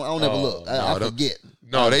game on. I don't never look. I no, forget.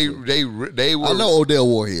 No, they were. I know Odell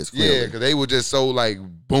wore his. Yeah, Clearly. because they were just so like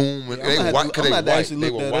boom, and Yeah, I'm they gonna have white. to- Cause I'm they gonna have to white. actually They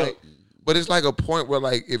look were that white. up. But it's like a point where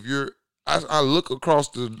like if you're, I look across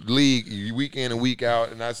the league week in and week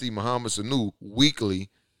out, and I see Muhammad Sanu weekly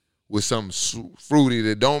with some fruity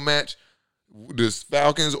that don't match the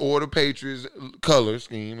Falcons or the Patriots color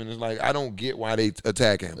scheme, and it's like I don't get why they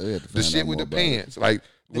attack him. They had to The find shit out with the more about it. pants, like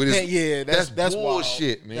with his, yeah, that's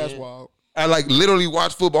bullshit, wild. man. That's wild. I like literally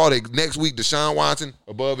watch football. Next week, Deshaun Watson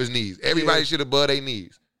above his knees. Everybody should above their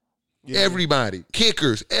knees. Yeah. Everybody,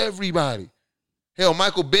 kickers, everybody. Hell,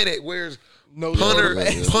 Michael Bennett wears No punter shoulder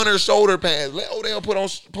pads. punter shoulder pads. Let Odell put on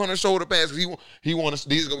punter shoulder pads because he want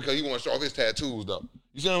to show off his tattoos though.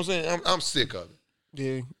 You see what I'm saying? I'm sick of it.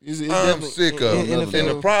 Yeah, it's I'm definitely- sick of it. in And the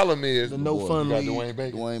NFL, problem is the no Boy, fun you got league. Dwayne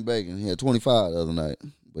Bacon. Dwayne Bacon. He had 25 the other night,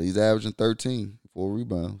 but he's averaging 13, 4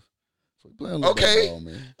 rebounds. So he playing a little Okay. ball,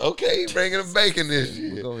 man. Okay, bringing him bacon this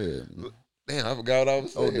year. Go ahead. Damn, I forgot what I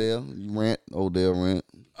was saying. Odell rant.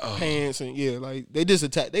 pants and yeah, like they just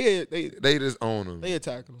attack. They They just own him.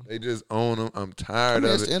 attacking them. They just own them. I'm tired I mean,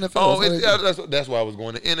 of it's it. the NFL. Oh, That's how they do. that's why I was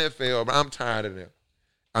going to NFL. But I'm tired of them.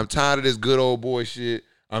 I'm tired of this good old boy shit.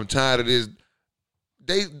 I'm tired of this.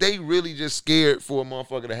 They really just scared for a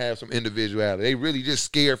motherfucker to have some individuality. They really just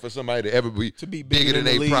scared for somebody to ever be bigger than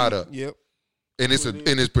the their league. product. Yep. And it's That's what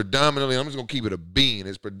it it's predominantly. I'm just gonna keep it a bean.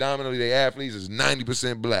 It's predominantly they athletes is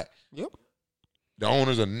 90% black. Yep. The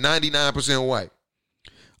owners are 99% white.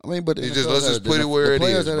 I mean, but the It's just- NFL let's is just at a put it where the it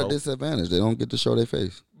players is, at a bro. disadvantage. They don't get to show their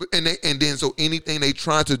face. But, and then so anything they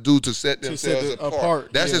try to do to set themselves it apart,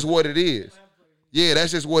 apart, that's yeah. just what it is. Yeah,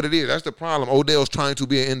 that's just what it is. That's the problem. Odell's trying to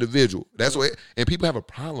be an individual. That's what, and people have a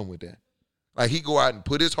problem with that. Like he go out and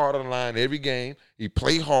put his heart on the line every game. He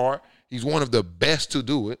play hard. He's one of the best to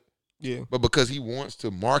do it. Yeah. But because he wants to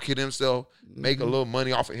market himself, make a little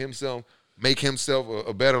money off of himself, make himself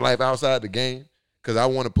a better life outside the game. Because I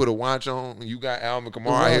want to put a watch on. And you got Alvin Kamara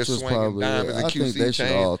out here Watch was swinging diamonds and I think they QC should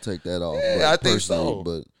chains. all take that off. Yeah, but I think personally, so.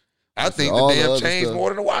 But I think all the the damn other chains stuff- more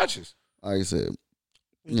than the watches. like I said,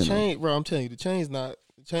 The You know. chain, bro. I'm telling you, the chain's not.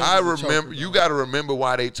 The chain I is a choker, remember. You dog. got to remember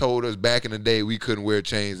why they told us back in the day we couldn't wear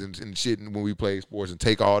chains and shit when we played sports and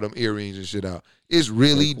take all them earrings and shit out. It's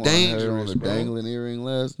really Raekwon had on dangerous, a bro. dangling earring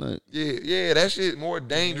last night. Yeah, that shit more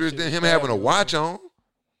dangerous shit than is him bad, having a bro. watch on.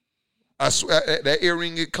 I swear that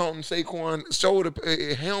earring get caught in Saquon's shoulder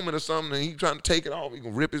helmet or something, and he trying to take it off. He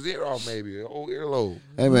gonna rip his ear off, maybe a whole earlobe.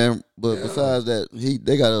 Hey man, but besides that,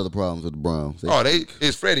 they got other problems with the Browns.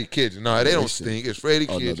 It's Freddie Kitchens. No, they don't stink. It's Freddie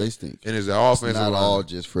Oh, no, Kitchens. they stink. And it's the It's offensive not line. all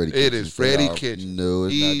just Freddie. It Kitchens. is Freddie They are- Kitchens. No,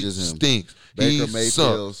 it's he not just him. stinks. Baker he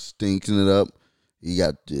Mayfield sucks. stinking it up. He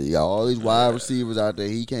got all these wide receivers out there.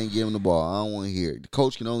 He can't give them the ball. I don't want to hear it. The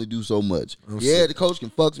coach can only do so much. The coach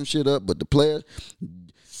can fuck some shit up, but the players,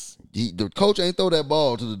 the coach ain't throw that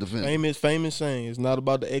ball to the defender. famous saying. It's not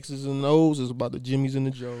about the X's and O's. It's about the Jimmies and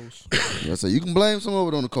the Joes. So you can blame some of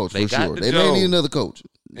it on the coach They for got sure. the They may Joes. need another coach.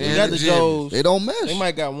 They And got the Jimmy. Joes. They don't mesh. They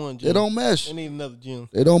might got one. Jim. They don't mesh. They need another Jim.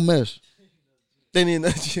 They don't mesh. They need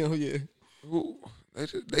another Jim. Yeah. Who-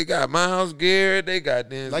 They got Myles Garrett. They got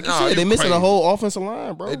them. Like you said, they missing a whole offensive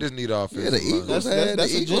line, bro. They just need offense. Yeah, the Eagles That's had a the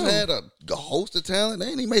Eagles gem. had a host of talent. They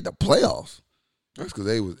ain't even made the playoffs. That's because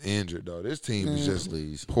they was injured though. This team is just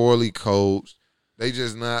Please. poorly coached. They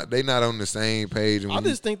not on the same page. And I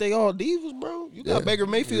just think they all divas, bro. You got Yeah. Baker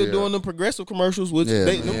Mayfield Yeah. doing them progressive commercials, which Yeah,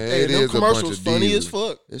 they, man. them, Yeah, hey, it them is a bunch commercials of funny divas. as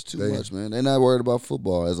fuck. It's too They- much, man. They're not worried about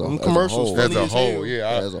football as a, Them as a commercials whole. funny as a as whole, hell. yeah.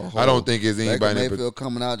 As a whole. I don't think it's Baker anybody. Mayfield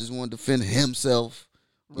coming out just want to defend himself,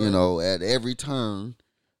 you know, at every turn.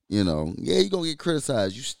 You know, yeah, you're going to get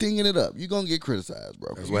criticized. You stinging it up. You're going to get criticized,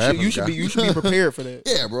 bro. That's You what should, happens, you should be guys. you should be prepared for that.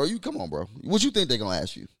 Yeah, bro. You come on, bro. What you think they're going to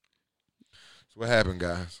ask you? That's what happened,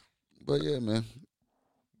 guys. But, yeah, man.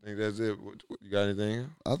 I think that's it. You got anything?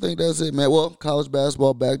 I think that's it, man. Well, college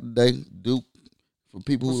basketball back today. Duke, for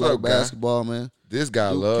people who What's like up, guy? basketball, man. This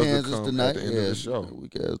guy Duke, loves Kansas to come tonight. at the end of the show.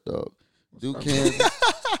 Weak ass dog. Duke, Kansas,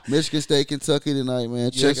 Michigan State, Kentucky tonight, man.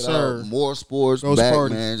 Check Yes, it sir. out. More sports Go back, Sparty.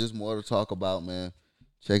 man. Just more to talk about, man.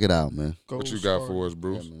 Check it out, man. Go What you got Sparty. for us, Yeah,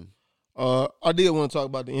 Bruce? man. I did want to talk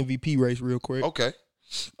about the MVP race real quick. Okay.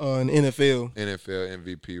 In the NFL. NFL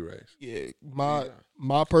MVP race. Yeah,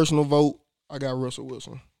 my personal vote, I got Russell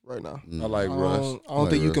Wilson right now. I like I Russ. don't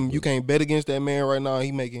think Russ. you can't bet against that man right now.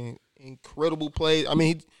 He making incredible plays. I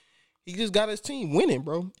mean, he just got his team winning,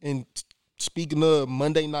 bro. And speaking of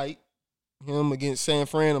Monday night, him against San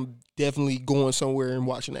Fran, I'm definitely going somewhere and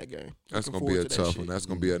watching that game. That's Looking gonna be a forward to that tough shit. one. That's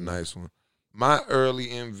gonna be a nice one. My early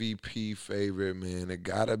MVP favorite, man, it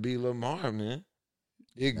gotta be Lamar, man.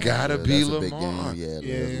 It gotta Yeah, be that's a big Lamar. game. Yeah,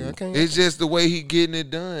 Yeah, I can't. It's just the way he getting it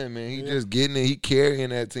done, man. He just getting it. He carrying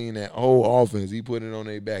that team, that whole offense. He putting it on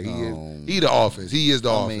their back. He the offense. He is the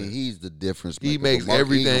I offense. mean, he's the difference. He maker. makes Mark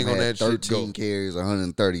everything Ingram on had that shit 13 go. carries,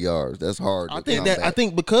 130 yards. That's hard. I to think come that back. I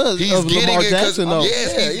think because He's of getting Lamar it 'cause- Jackson, though.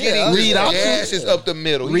 yes, Yeah, he's yeah, getting I read understand. option. Gas is up the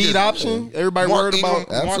middle. He Read just- option. Everybody Mark worried Ingram, about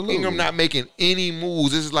Mark Absolutely. Ingram not making any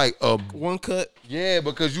moves. This is like a one cut. yeah,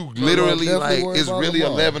 because you literally definitely like worried it's about really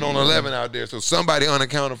Lamar. 11 on 11 out there. So somebody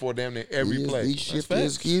unaccounted for damn near every He is play. the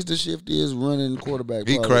shiftiest. He's the shiftiest running quarterback.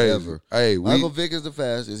 He probably crazy. Ever. Hey, Michael Vick is the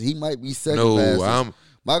fastest. He might be second No, fastest.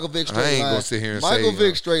 Michael Vick straight I ain't line. gonna sit here and Michael say,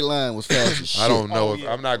 Vick straight line was fast as shit. I don't know Oh, if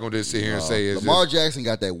yeah. I'm not gonna just sit here and say it's Lamar just, Jackson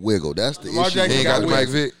got that wiggle. That's the Lamar issue. Jackson he ain't got got the Mike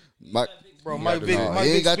wiggle. Vick. Mike, Bro, Mike Vick, no, Mike he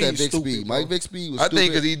ain't Vick got that speed big stupid, speed. bro. Mike Vick speed was I stupid.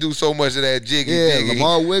 think because he do so much of that jiggy Yeah, jiggy.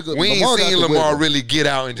 Lamar wiggle. We ain't Lamar got seen the Lamar wiggle. really get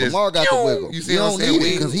out and just. Lamar got the wiggle. You see You what I'm don't saying? need We it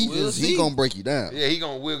ain't- because he We'll just see. he gonna break you down. Yeah, he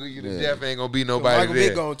gonna wiggle you to Yeah. death. Ain't gonna be nobody Michael Vick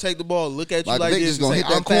there. gonna take the ball, look at you Michael like Vick this, just gonna and hit say,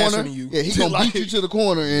 that I'm faster corner. than you. Yeah, he gonna Like- beat you to the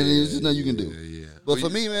corner, and there's just nothing you can do. Yeah. But for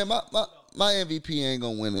me, man, my MVP ain't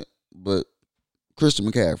gonna win it. But Christian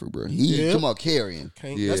McCaffrey, bro, he Yeah. come out carrying.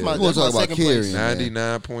 Can't- Yeah. That's my, You wanna that's my talk about second place. carrying.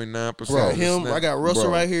 99.9%. Bro, Him, I got Russell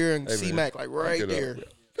Bro. right here and Hey, man. C-Mac like right Back it there.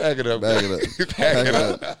 up. Back it up. Back guy. it up. Back it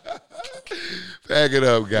up. Back it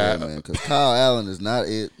up, Yeah, guy. man, because Kyle Allen is not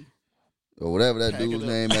it, or whatever that Pack it dude's up.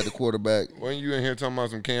 name at the quarterback. When you in here talking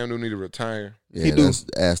about some Cam Newton need to retire, Yeah, He do. that's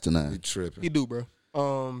he asinine. tripping. He do, bro.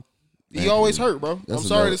 He Man, always hurt, bro. That's I'm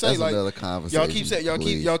sorry another- to say, that's like another conversation.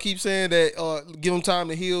 y'all keep saying that give him time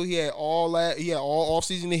to heal. He had all off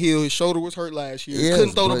season to heal. His shoulder was hurt last year. Yes,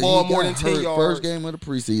 Couldn't throw but the ball he more got than 10 hurt yards. First game of the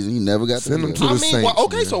preseason, he never got Send the him field. to I the mean, Saints,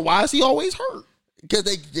 okay, man. so why is he always hurt? Because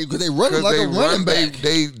they run him Because like they a running back.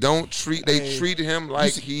 They don't treat. They treat him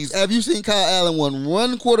like he's Have you seen Kyle Allen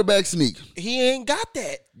one quarterback sneak? He ain't got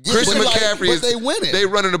that. Christian But like- McCaffrey. but is they winning. They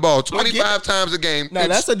running the ball I get 25 times a game. No,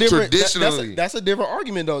 that's a different. Traditionally, That's a different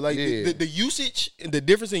argument though. Like Yeah. the usage, the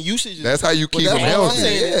difference in usage. Is, that's how you keep that's him what I'm healthy.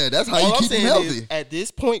 saying. Yeah, that's how you all I'm keep him saying healthy. is, at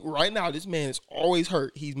this point right now, this man is always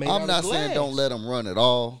hurt. He's made. I'm out not of saying glass. don't let him run at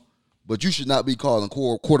all, but you should not be calling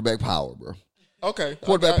quarterback power, bro. Okay,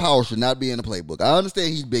 Quarterback okay. power should not be in the playbook. I understand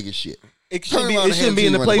he's big as shit. It Turn shouldn't be. around It and shouldn't be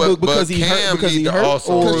in the hand it to playbook him. because But he hurt. Cam Because he need to hurt.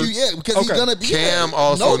 also- Or Because he's Okay. gonna be. Cam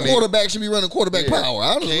also no need- quarterback should be running quarterback Yeah. power.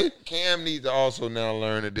 Honestly, Cam needs to also now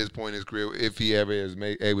learn at this point in his career, if he ever is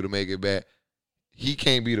able to make it back, he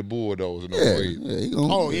can't be the bulldozer no yeah, more. yeah, he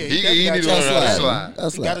gonna. Oh yeah, He definitely need to gotta learn how to change slide.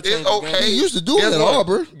 That's He gotta like change It's the game. okay. he used to do it Guess at what?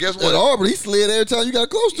 Auburn. Guess At what? Auburn, he slid every time you got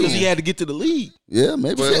close to Because he him. had to get to the league. Yeah,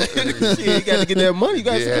 maybe. But- Shit, you got to get that money. You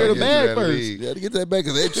got to Yeah, secure the get to bag that first. league. You had to get that back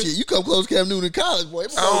because that shit. You come close to Cam Newton in college, boy. I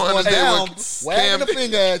don't understand down, what wagging Cam- the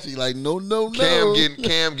finger at you like no.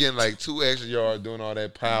 Cam getting like 2 extra yards doing all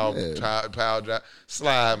that power drive.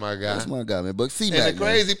 Slide, my guy. That's my guy, man. But see, And the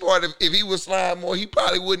crazy part, if he would slide more, he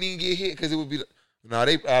probably wouldn't even get hit because it would be. No, I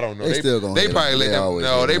don't know. They still gonna. They hit probably him. let them. always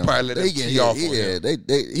No, hit they him. probably let They them get tee hit. off on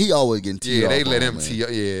Yeah, him. he always getting tee Yeah, off. they let on him man. tee.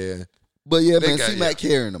 Yeah, But yeah, They man, got- C-Mac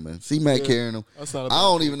carrying him, man. C-Mac carrying him. That's not a I bad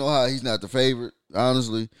don't even know how he's not the favorite.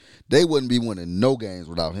 Honestly, they wouldn't be winning no games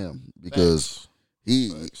without him because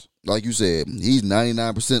he, like you said, he's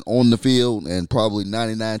 99% on the field and probably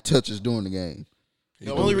 99 touches during the game.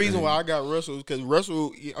 The only reason why I got Russell is because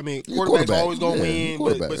Russell, I mean, quarterback's quarterback. always going to win.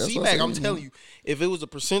 Quarterback. But That's what I C-Mac, said. I'm telling you, if it was a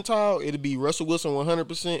percentile, it'd be Russell Wilson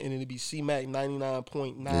 100%, and it'd be C-Mac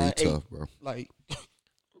 99.98. Very tough, bro. Like,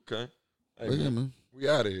 Okay. Hey, But yeah, man, man. we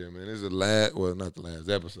out of here, man. This is the last, well, not the last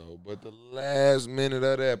episode, but the last minute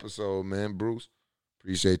of the episode, man. Bruce,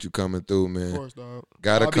 appreciate you coming through, man. of course, dog.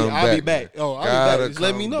 Gotta come back. I'll be back. man. Oh, I'll Gotta be back. Just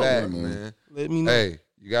let me come know. back, bro. man. Let me know. Hey,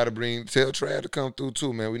 you gotta tell Trav to come through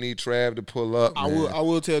too, man. We need Trav to pull up. I man.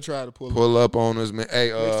 will tell Try to pull up. Pull up on us, man.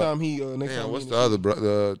 Hey, Next time he what's in the other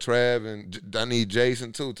brother? Trav and I need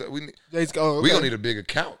Jason too. We okay. gonna need a bigger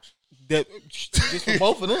couch. that just for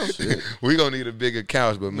both of them. We gonna need a bigger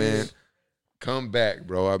couch, but man, come back,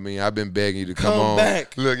 bro. I mean, I've been begging you to come on.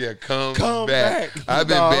 back. Look, yeah, come back. I've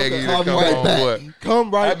been Dog, begging you to I'll come be right on. back. What?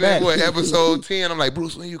 Come right I've been back. episode 10. I'm like,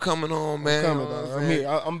 Bruce, when you coming on, man? Coming, You know what dog. I'm I'm saying?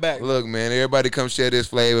 here. I'm back. Look, man, everybody come share this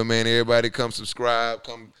flavor, man. Everybody come subscribe,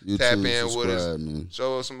 come You tap too, in with us. subscribe, man.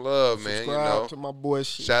 Show us some love, man. Subscribe You know. to my boy.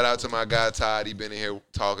 Shit. Shout out to my guy Todd. He been in here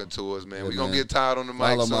talking to us, man. Yeah, We gonna man. get Todd on the mic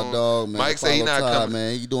Follow soon. my dog, man. Mike say he Follow not Todd, coming.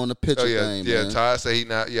 man. He doing the picture Oh yeah, thing, yeah. man. Todd say he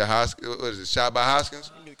not. Yeah, Hoskins. What is it? Shot by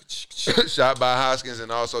Hoskins. Shot by Hoskins,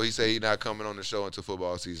 and also he say he not coming on the show until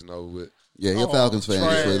football season over with. Yeah, he a Falcons fan.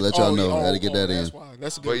 Just to let y'all know. Had to get that in. That's why.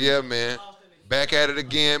 That's a good. But yeah, man, back at it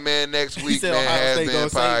again, man. Next He week, said man. Ohio Has State been gonna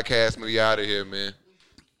say- podcast. We out of here, man.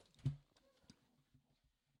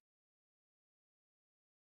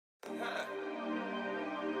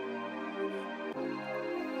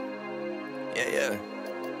 Yeah.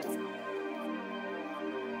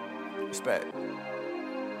 Respect.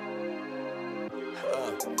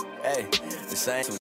 Hey, the same.